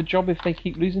Lambert out of a job if they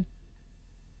keep losing?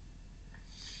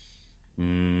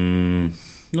 No,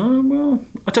 well,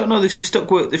 I don't know.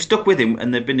 They've stuck with him,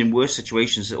 and they've been in worse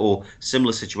situations or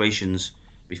similar situations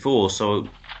before. So,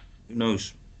 who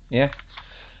knows? Yeah.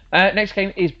 Next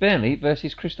game is Burnley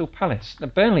versus Crystal Palace. Now,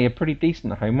 Burnley are pretty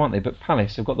decent at home, aren't they? But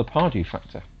Palace have got the Pardew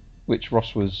factor, which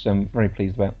Ross was very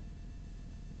pleased about.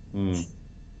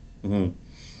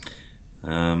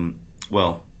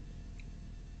 Well,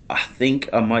 I think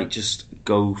I might just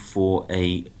go for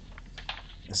a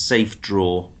safe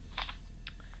draw.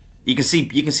 You can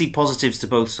see positives to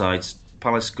both sides.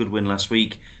 Palace good win last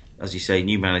week, as you say,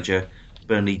 new manager.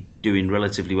 Burnley doing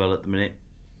relatively well at the minute.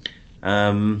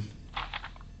 At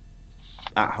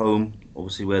home,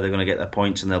 obviously, where they're going to get their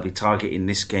points, and they'll be targeting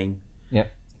this game. Yeah.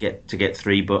 To get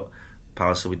 3, but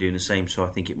Palace will be doing the same. So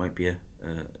I think it might be a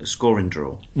scoring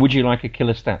draw. Would you like a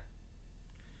killer stat?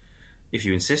 If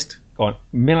you insist. Go on.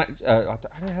 Milak. How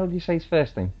the hell do you say his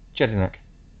first name? Jedinak.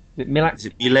 Is it Milak? Is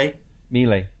it Millet?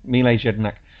 Millet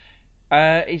Jedinak.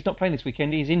 He's not playing this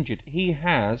weekend. He's injured. He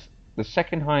has the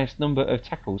second highest number of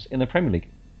tackles in the Premier League,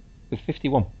 with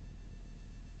 51.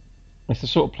 It's the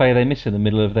sort of player they miss in the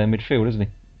middle of their midfield, isn't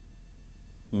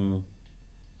he?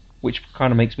 which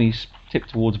kind of makes me tip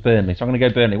towards Burnley. So I'm going to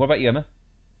go Burnley. What about you, Emma?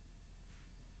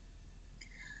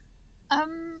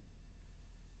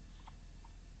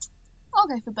 I'll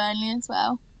go for Burnley as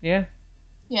well. Yeah?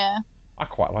 Yeah. I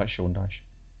quite like Sean Dyche.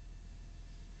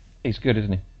 He's good,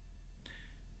 isn't he?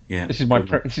 Yeah. This is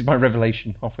my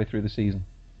revelation halfway through the season.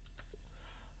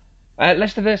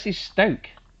 Leicester versus Stoke.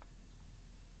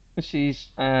 This is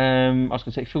I was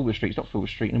going to say Filbert Street. It's not Filbert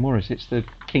Street anymore. It's the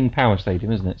King Power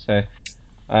Stadium, isn't it? So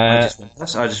I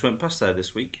just went past there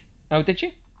this week. Oh, did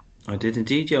you? I did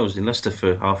indeed. Yeah, I was in Leicester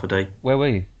for half a day. Where were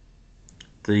you?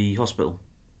 The hospital.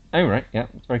 Oh, right. Yeah,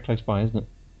 it's very close by, isn't it?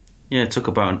 Yeah, it took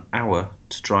about an hour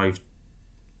to drive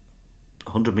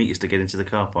 100 metres to get into the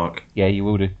car park. Yeah, you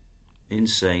will do.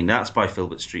 Insane. That's by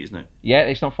Filbert Street, isn't it? Yeah,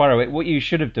 it's not far away. What you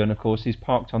should have done, of course, is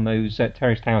parked on those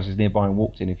terraced houses nearby and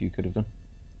walked in if you could have done.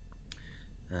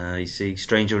 You see,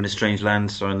 stranger in a strange land,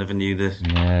 so I never knew this.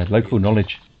 Yeah, local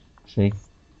knowledge. See.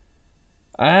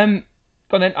 Go on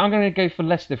then. I'm going to go for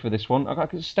Leicester for this one.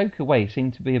 Because Stoke away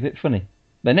seemed to be a bit funny.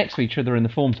 They're next to each other in the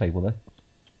form table, though.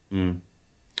 In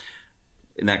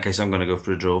that case, I'm going to go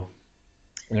for a draw.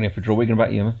 I'm going to go for a draw. What are you going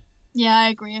about you, Emma? Yeah, I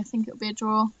agree. I think it'll be a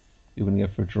draw. You're going to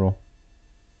go for a draw.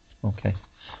 Okay.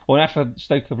 Well, after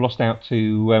Stoke have lost out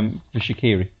to the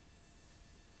Shaqiri.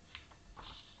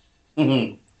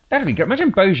 That'd be great.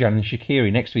 Imagine Bojan and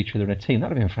Shaqiri next to each other in a team.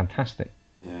 That'd have been fantastic.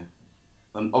 Yeah.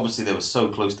 And obviously they were so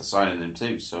close to signing him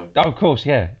too, so... Oh, of course,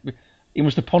 yeah. You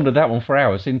must have pondered that one for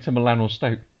hours, into Milan or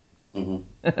Stoke.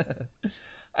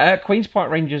 Queen's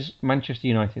Park Rangers, Manchester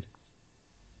United.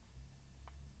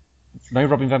 No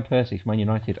Robin Van Persie for Man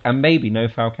United. And maybe no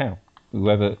Falcao.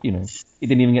 Whoever, he didn't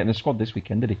even get in the squad this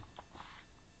weekend, did he?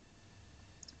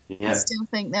 Yeah. I still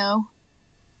think they'll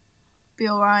be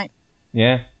alright.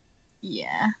 Yeah?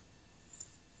 Yeah.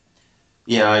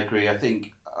 Yeah, I agree. I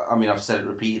think, I've said it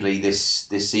repeatedly this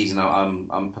season.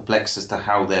 I'm perplexed as to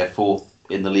how they're fourth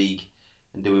in the league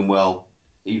and doing well,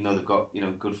 even though they've got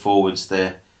good forwards.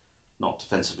 They're not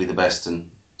defensively the best,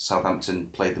 and Southampton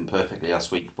played them perfectly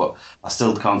last week. But I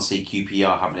still can't see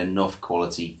QPR having enough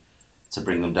quality to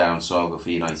bring them down. So I'll go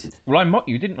for United. Well, I mocked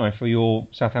you, didn't I, for your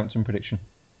Southampton prediction?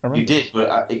 You did,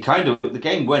 but the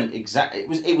game went exactly.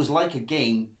 It was like a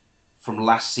game from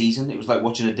last season. It was like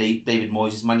watching a David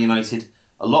Moyes' Man United.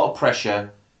 A lot of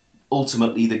pressure,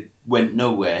 ultimately that went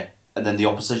nowhere, and then the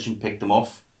opposition picked them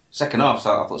off. Second half,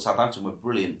 I thought Southampton were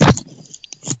brilliant.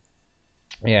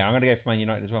 Yeah, I'm going to go for Man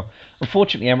United as well.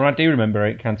 Unfortunately, Emma, I do remember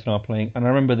Eric Cantona playing, and I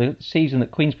remember the season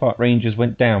that Queen's Park Rangers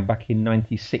went down back in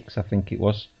 '96, I think it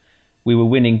was. We were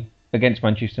winning against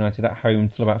Manchester United at home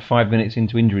till about 5 minutes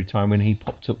into injury time when he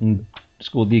popped up and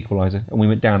scored the equaliser, and we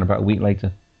went down about a week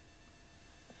later.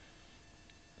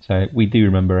 So we do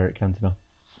remember Eric Cantona.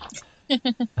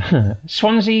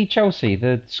 Swansea, Chelsea,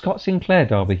 the Scott Sinclair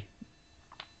derby,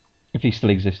 if he still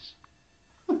exists.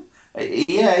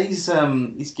 Yeah, he's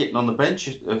getting on the bench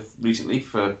recently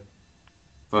for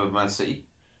Man City.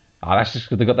 Ah, that's just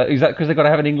because they got that. Is that because they got to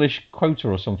have an English quota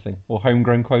or something, or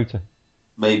homegrown quota?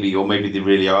 Maybe they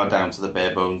really are down to the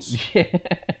bare bones. Yeah,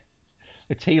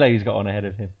 the Thiele's got on ahead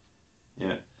of him.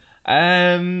 Yeah.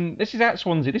 This is at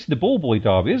Swansea. This is the Ball Boy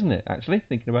derby, isn't it? Actually,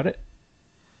 thinking about it.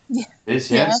 Yeah. It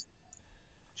is, yes.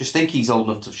 Just think he's old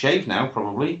enough to shave now,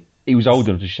 probably. He was old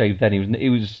enough to shave then. He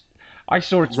was. I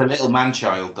saw it. He was a little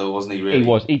man-child, though, wasn't he? Really, he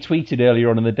was. He tweeted earlier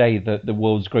on in the day that the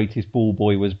world's greatest ball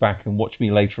boy was back, and watch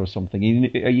me later or something.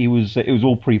 He was. It was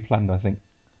all pre-planned, I think.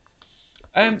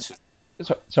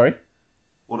 Sorry.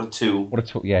 What a tool! What a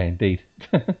tool! Yeah, indeed.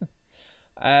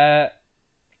 Can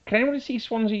anyone see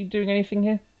Swansea doing anything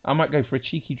here? I might go for a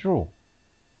cheeky draw.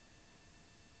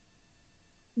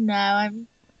 No, I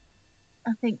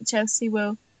think Chelsea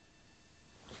will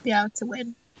be able to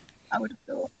win. I would have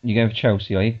thought. You going for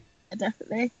Chelsea, are you?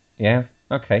 Definitely. Yeah.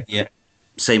 Okay. Yeah.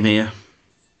 Same here.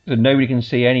 So nobody can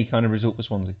see any kind of result for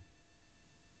Swansea.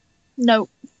 No.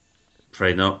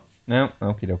 Afraid not. No.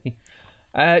 Okie dokie.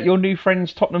 Your new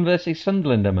friends Tottenham versus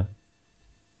Sunderland, Emma.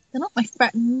 They're not my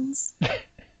friends.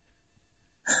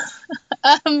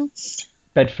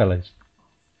 Bedfellows.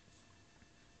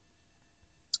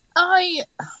 I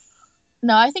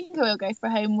think I will go for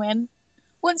a home win.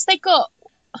 It's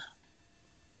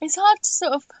hard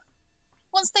to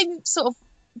once they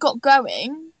got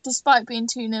going, despite being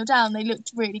 2-0 down, they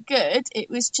looked really good. It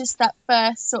was just that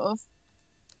first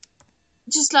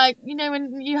just like,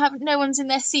 when you have no one's in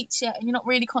their seats yet and you're not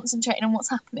really concentrating on what's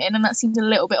happening, and that seemed a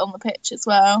little bit on the pitch as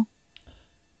well.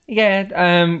 Yeah,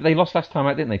 they lost last time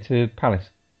out, didn't they, to Palace?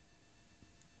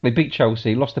 They beat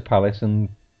Chelsea, lost to Palace, and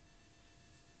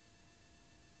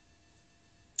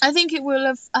I think it will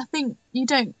have. I think you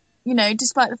don't.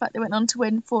 Despite the fact they went on to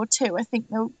win 4-2, I think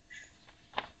they'll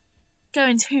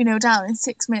going 2-0 down in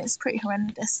 6 minutes is pretty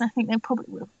horrendous. And I think they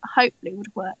probably hopefully would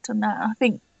have worked on that. I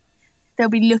think they'll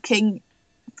be looking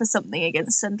for something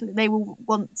against Sunderland. They will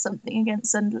want something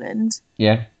against Sunderland.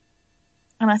 Yeah.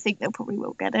 And I think they'll probably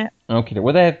will get it. Okay.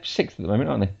 Well, they're 6th at the moment,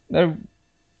 aren't they?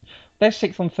 They're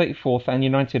 6th on 34th, and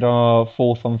United are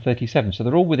 4th on 37. So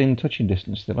they're all within touching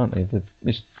distance still, aren't they, of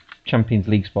this Champions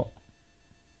League spot?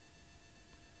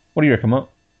 What do you reckon, Mark?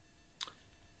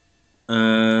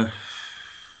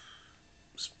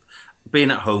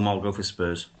 Being at home, I'll go for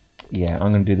Spurs. Yeah,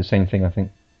 I'm going to do the same thing, I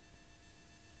think.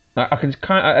 I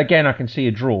can see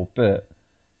a draw, but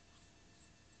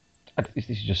this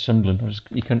is just Sunderland.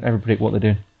 You can't ever predict what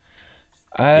they're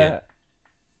doing.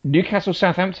 Newcastle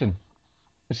Southampton.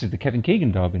 This is the Kevin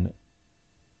Keegan derby, isn't it?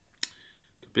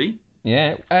 Could be.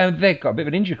 Yeah, they've got a bit of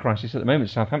an injury crisis at the moment,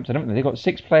 Southampton, haven't they? They've got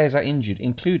 6 players out injured,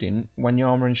 including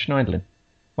Wanyama and Schneiderlin.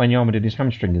 Wanyama did his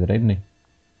hamstring the other day, didn't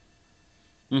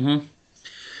he?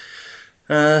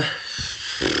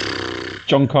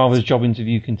 John Carver's job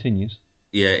interview continues.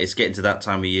 Yeah, it's getting to that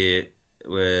time of year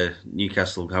where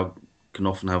Newcastle can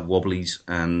often have wobblies,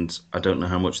 and I don't know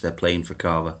how much they're playing for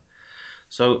Carver.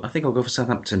 So I think I'll go for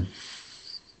Southampton.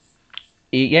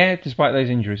 Yeah, despite those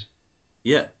injuries.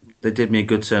 Yeah, they did me a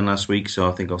good turn last week, so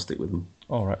I think I'll stick with them.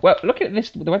 All right. Well, look at this.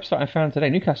 The website I found today.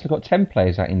 Newcastle have got 10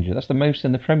 players out injured. That's the most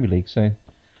in the Premier League. So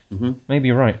maybe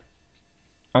you're right.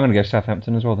 I'm going to go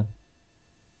Southampton as well then.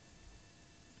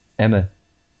 Emma.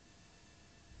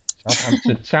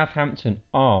 Southampton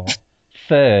are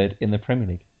 3rd in the Premier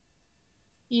League.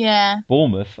 Yeah.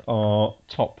 Bournemouth are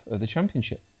top of the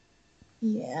Championship.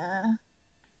 Yeah.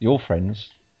 Your friends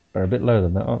are a bit lower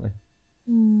than that, aren't they?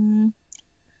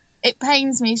 It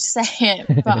pains me to say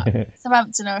it, but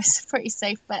Southampton are a pretty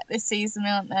safe bet this season,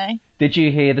 aren't they? Did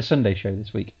you hear the Sunday show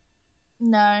this week?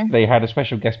 No. They had a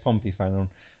special guest Pompey fan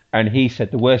on, and he said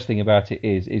the worst thing about it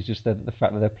is just the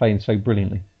fact that they're playing so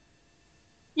brilliantly.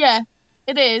 Yeah,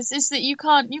 it is. It's that you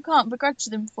can't begrudge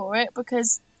them for it,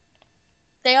 because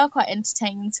they are quite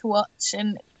entertaining to watch,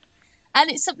 and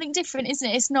it's something different, isn't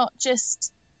it? It's not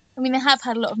just, I mean, they have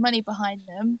had a lot of money behind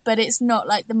them, but it's not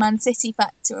like the Man City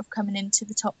factor of coming into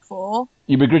the top 4.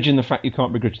 You're begrudging the fact you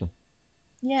can't begrudge them?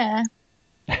 Yeah.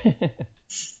 Are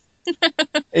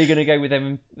you going to go with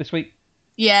them this week?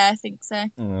 Yeah, I think so.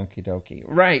 Okie dokie.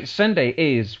 Right, Sunday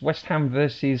is West Ham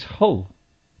versus Hull.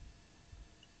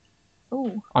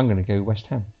 Ooh. I'm going to go West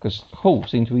Ham, because Hull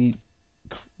seem to be,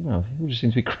 well, they just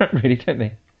seem to be crap, really, don't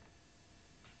they?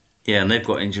 Yeah, and they've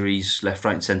got injuries left,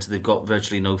 right and centre. They've got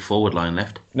virtually no forward line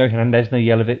left. No Hernandez, no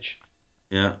Jelavic.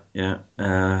 Yeah.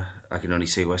 I can only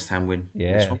see West Ham win.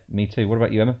 Yeah, me too. What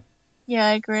about you, Emma? Yeah,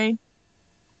 I agree.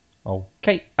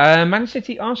 Okay. Man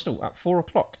City Arsenal at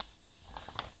 4:00.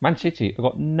 Man City have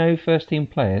got no first-team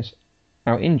players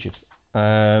out injured.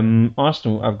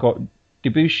 Arsenal have got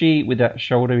Debuchy with that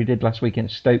shoulder he did last week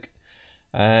against Stoke.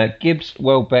 Gibbs,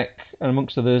 Welbeck, and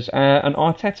amongst others, and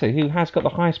Arteta, who has got the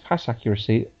highest pass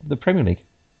accuracy of the Premier League.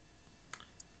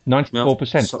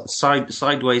 94%.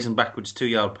 Sideways and backwards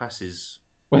 2-yard passes.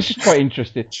 Well, it's just quite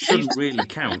interesting. Shouldn't really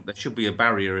count. There should be a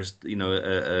barrier, as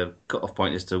a cut-off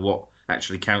point as to what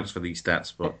actually counts for these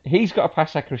stats. But he's got a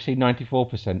pass accuracy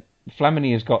 94%.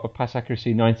 Flamini has got a pass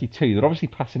accuracy 92%. They're obviously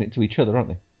passing it to each other, aren't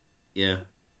they? Yeah,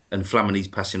 and Flamini's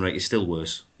passing rate is still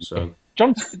worse. So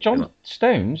John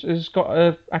Stones has got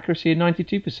an accuracy of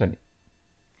 92%.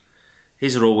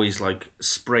 His are always like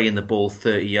spraying the ball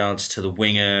 30 yards to the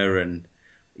winger, and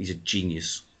he's a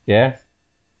genius. Yeah.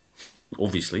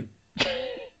 Obviously.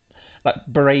 Like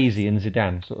Baresi and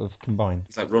Zidane sort of combined.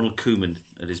 It's like Ronald Koeman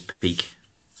at his peak.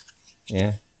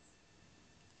 Yeah.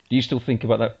 Do you still think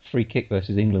about that free kick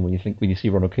versus England when you see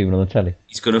Ronald Koeman on the telly?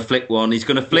 He's going to flick one.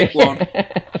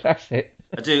 That's it.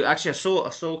 I do. Actually, I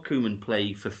saw Koeman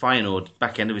play for Feyenoord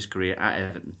back end of his career at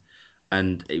Everton,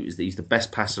 and he's the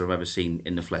best passer I've ever seen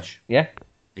in the flesh. Yeah?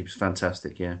 He was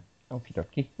fantastic, yeah. Okie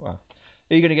dokie. Wow.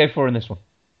 Who are you going to go for in this one?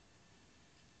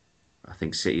 I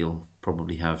think City will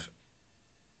probably have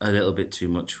a little bit too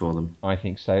much for them. I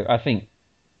think so. I think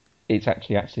it's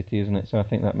actually at City, isn't it? So I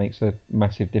think that makes a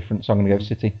massive difference. So I'm going to go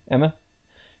City. Emma,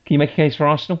 can you make a case for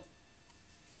Arsenal?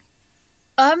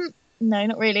 No,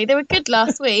 not really. They were good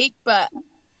last week, but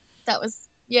that was,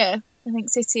 I think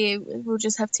City will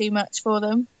just have too much for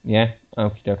them. Yeah,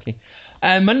 okie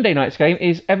dokie. Monday night's game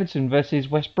is Everton versus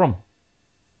West Brom.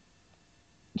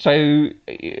 So,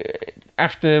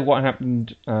 after what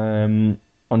happened on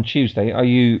Tuesday, are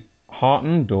you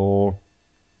heartened or...?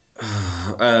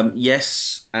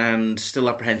 Yes, and still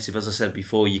apprehensive. As I said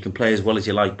before, you can play as well as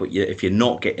you like, but if you're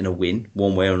not getting a win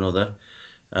one way or another,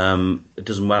 it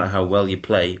doesn't matter how well you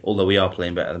play, although we are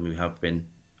playing better than we have been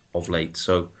of late.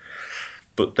 So,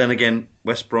 But then again,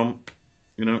 West Brom,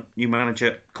 new manager,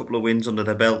 a couple of wins under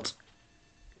their belt.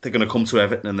 They're going to come to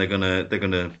Everton and they're going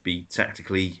to be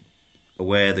tactically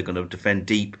aware. They're going to defend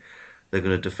deep. They're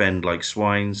going to defend like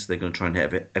swines. They're going to try and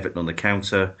hit Everton on the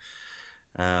counter.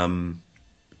 Do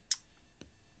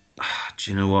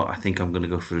you know what? I think I'm going to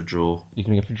go for a draw. You're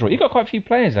going to go for a draw. You've got quite a few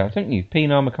players out, haven't you?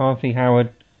 Pienaar, McCarthy,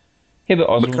 Howard, Hibbert,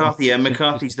 Osman.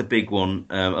 McCarthy's the big one.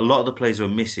 A lot of the players who are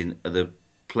missing are the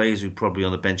players who are probably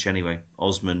on the bench anyway.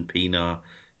 Osman, Pienaar,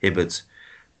 Hibbert.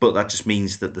 But that just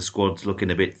means that the squad's looking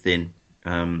a bit thin.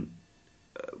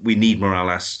 We need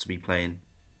Morales to be playing,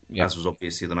 as was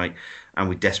obvious the other night, and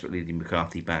we desperately need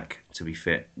McCarthy back to be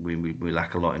fit. We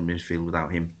lack a lot in midfield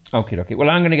without him. Okay. Well,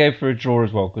 I'm going to go for a draw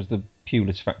as well because the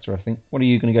Pulis factor, I think. What are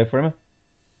you going to go for, Emma?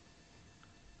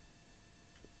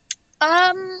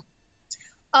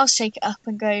 I'll shake it up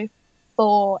and go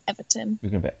for Everton.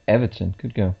 We're going to bet Everton.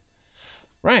 Good go.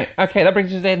 Right, okay, that brings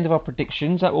us to the end of our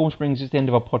predictions. That almost brings us to the end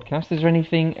of our podcast. Is there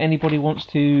anything anybody wants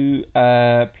to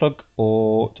plug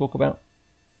or talk about?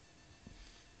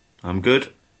 I'm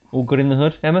good. All good in the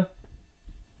hood, Emma?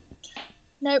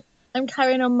 Nope, I'm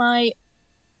carrying on my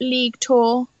league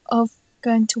tour of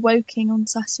going to Woking on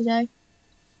Saturday.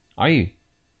 Are you?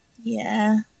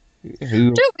 Yeah.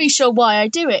 Not really sure why I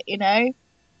do it,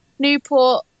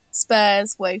 Newport,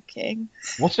 Spurs, Woking.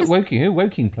 What's at Woking? Who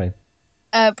Woking play?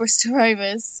 Bristol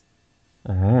Rovers.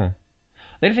 The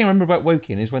only thing I remember about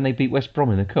Woking is when they beat West Brom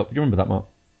in the Cup. Do you remember that, Mark?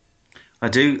 I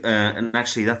do, and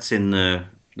actually that's in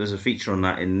there's a feature on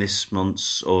that in this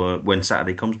month's or When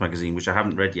Saturday Comes magazine, which I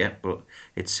haven't read yet, but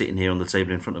it's sitting here on the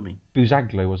table in front of me.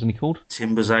 Buzaglo, wasn't he called?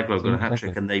 Tim Buzaglo got a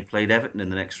hat-trick, and they played Everton in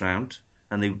the next round,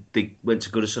 and they went to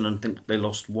Goodison and I think they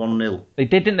lost 1-0. They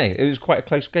did, didn't they? It was quite a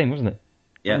close game, wasn't it?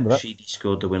 Yeah, Sheedy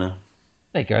scored the winner.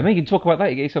 There you go. Maybe you can talk about that.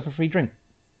 You get yourself a free drink.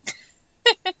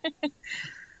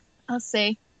 I'll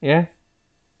see. Yeah?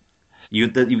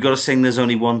 You've got to sing There's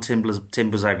Only One Tim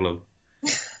Buzaglo.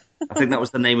 I think that was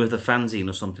the name of the fanzine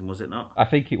or something, was it not? I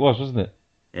think it was, wasn't it?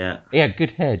 Yeah. He had good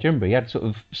hair. Do you remember? He had sort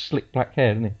of slick black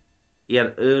hair, didn't he? He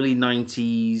had early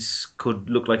 90s, could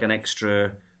look like an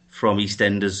extra from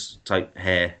EastEnders type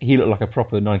hair. He looked like a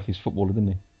proper 90s footballer, didn't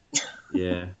he?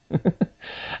 Yeah.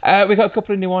 We've got a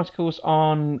couple of new articles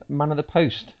on Man of the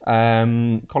Post.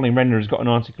 Colin Renner has got an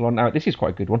article on... Now, this is quite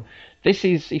a good one.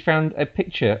 He found a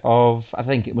picture of, I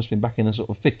think it must have been back in the sort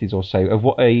of 50s or so, of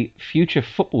what a future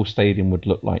football stadium would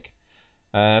look like.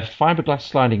 Fiberglass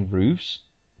sliding roofs,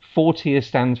 4-tier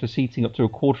stands for seating up to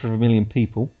 250,000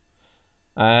 people.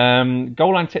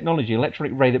 Goal line technology,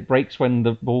 electronic ray that breaks when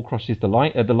the ball crosses the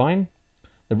line.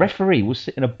 The referee will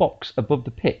sit in a box above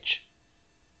the pitch.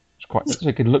 It's quite so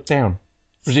he could look down,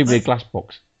 presumably a glass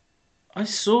box. I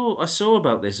saw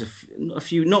about this a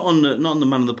few not on the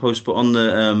Man of the Post, but on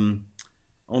the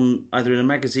on either in a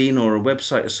magazine or a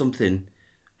website or something.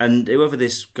 And whoever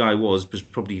this guy was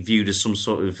probably viewed as some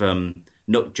sort of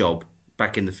nut job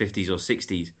back in the 50s or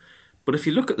 60s. But if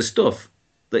you look at the stuff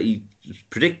that he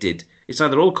predicted, it's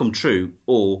either all come true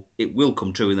or it will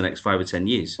come true in the next 5 or 10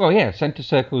 years. Well, yeah, centre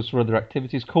circles for other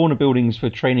activities, corner buildings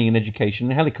for training and education,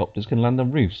 and helicopters can land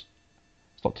on roofs.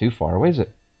 It's not too far away, is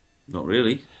it? Not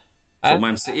really. That's what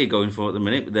Man City are going for at the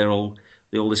minute, but they're all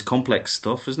this complex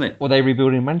stuff, isn't it? Well, they're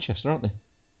rebuilding Manchester, aren't they?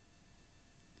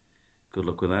 Good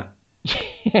luck with that.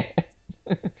 Yeah.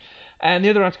 And the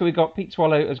other article we got, Pete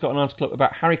Swallow has got an article up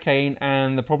about Harry Kane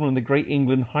and the problem with the Great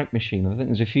England hype machine. I think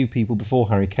there's a few people before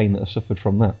Harry Kane that have suffered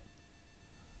from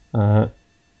that.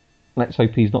 Let's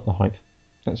hope he's not the hype.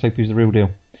 Let's hope he's the real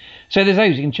deal. So there's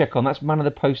those you can check on. That's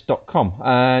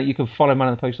manofthepost.com. You can follow Man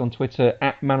of the Post on Twitter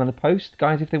at Man of the Post.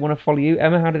 Guys, if they want to follow you,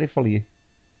 Emma, how do they follow you?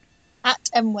 At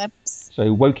MWebs.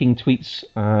 So Woking tweets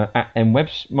at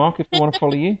MWebs. Mark, if they want to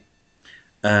follow you?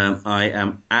 I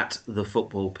am at the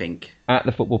Football Pink. At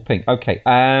the Football Pink. Okay.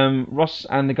 Ross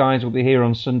and the guys will be here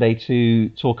on Sunday to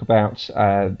talk about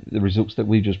the results that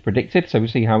we just predicted. So we'll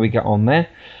see how we get on there.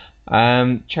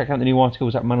 Check out the new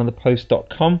articles at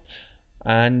manonthepost.com.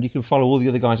 And you can follow all the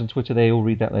other guys on Twitter. They all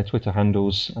read out their Twitter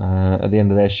handles at the end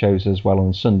of their shows as well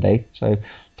on Sunday. So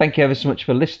thank you ever so much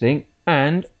for listening.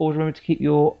 And always remember to keep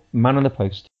your Man on the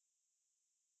Post.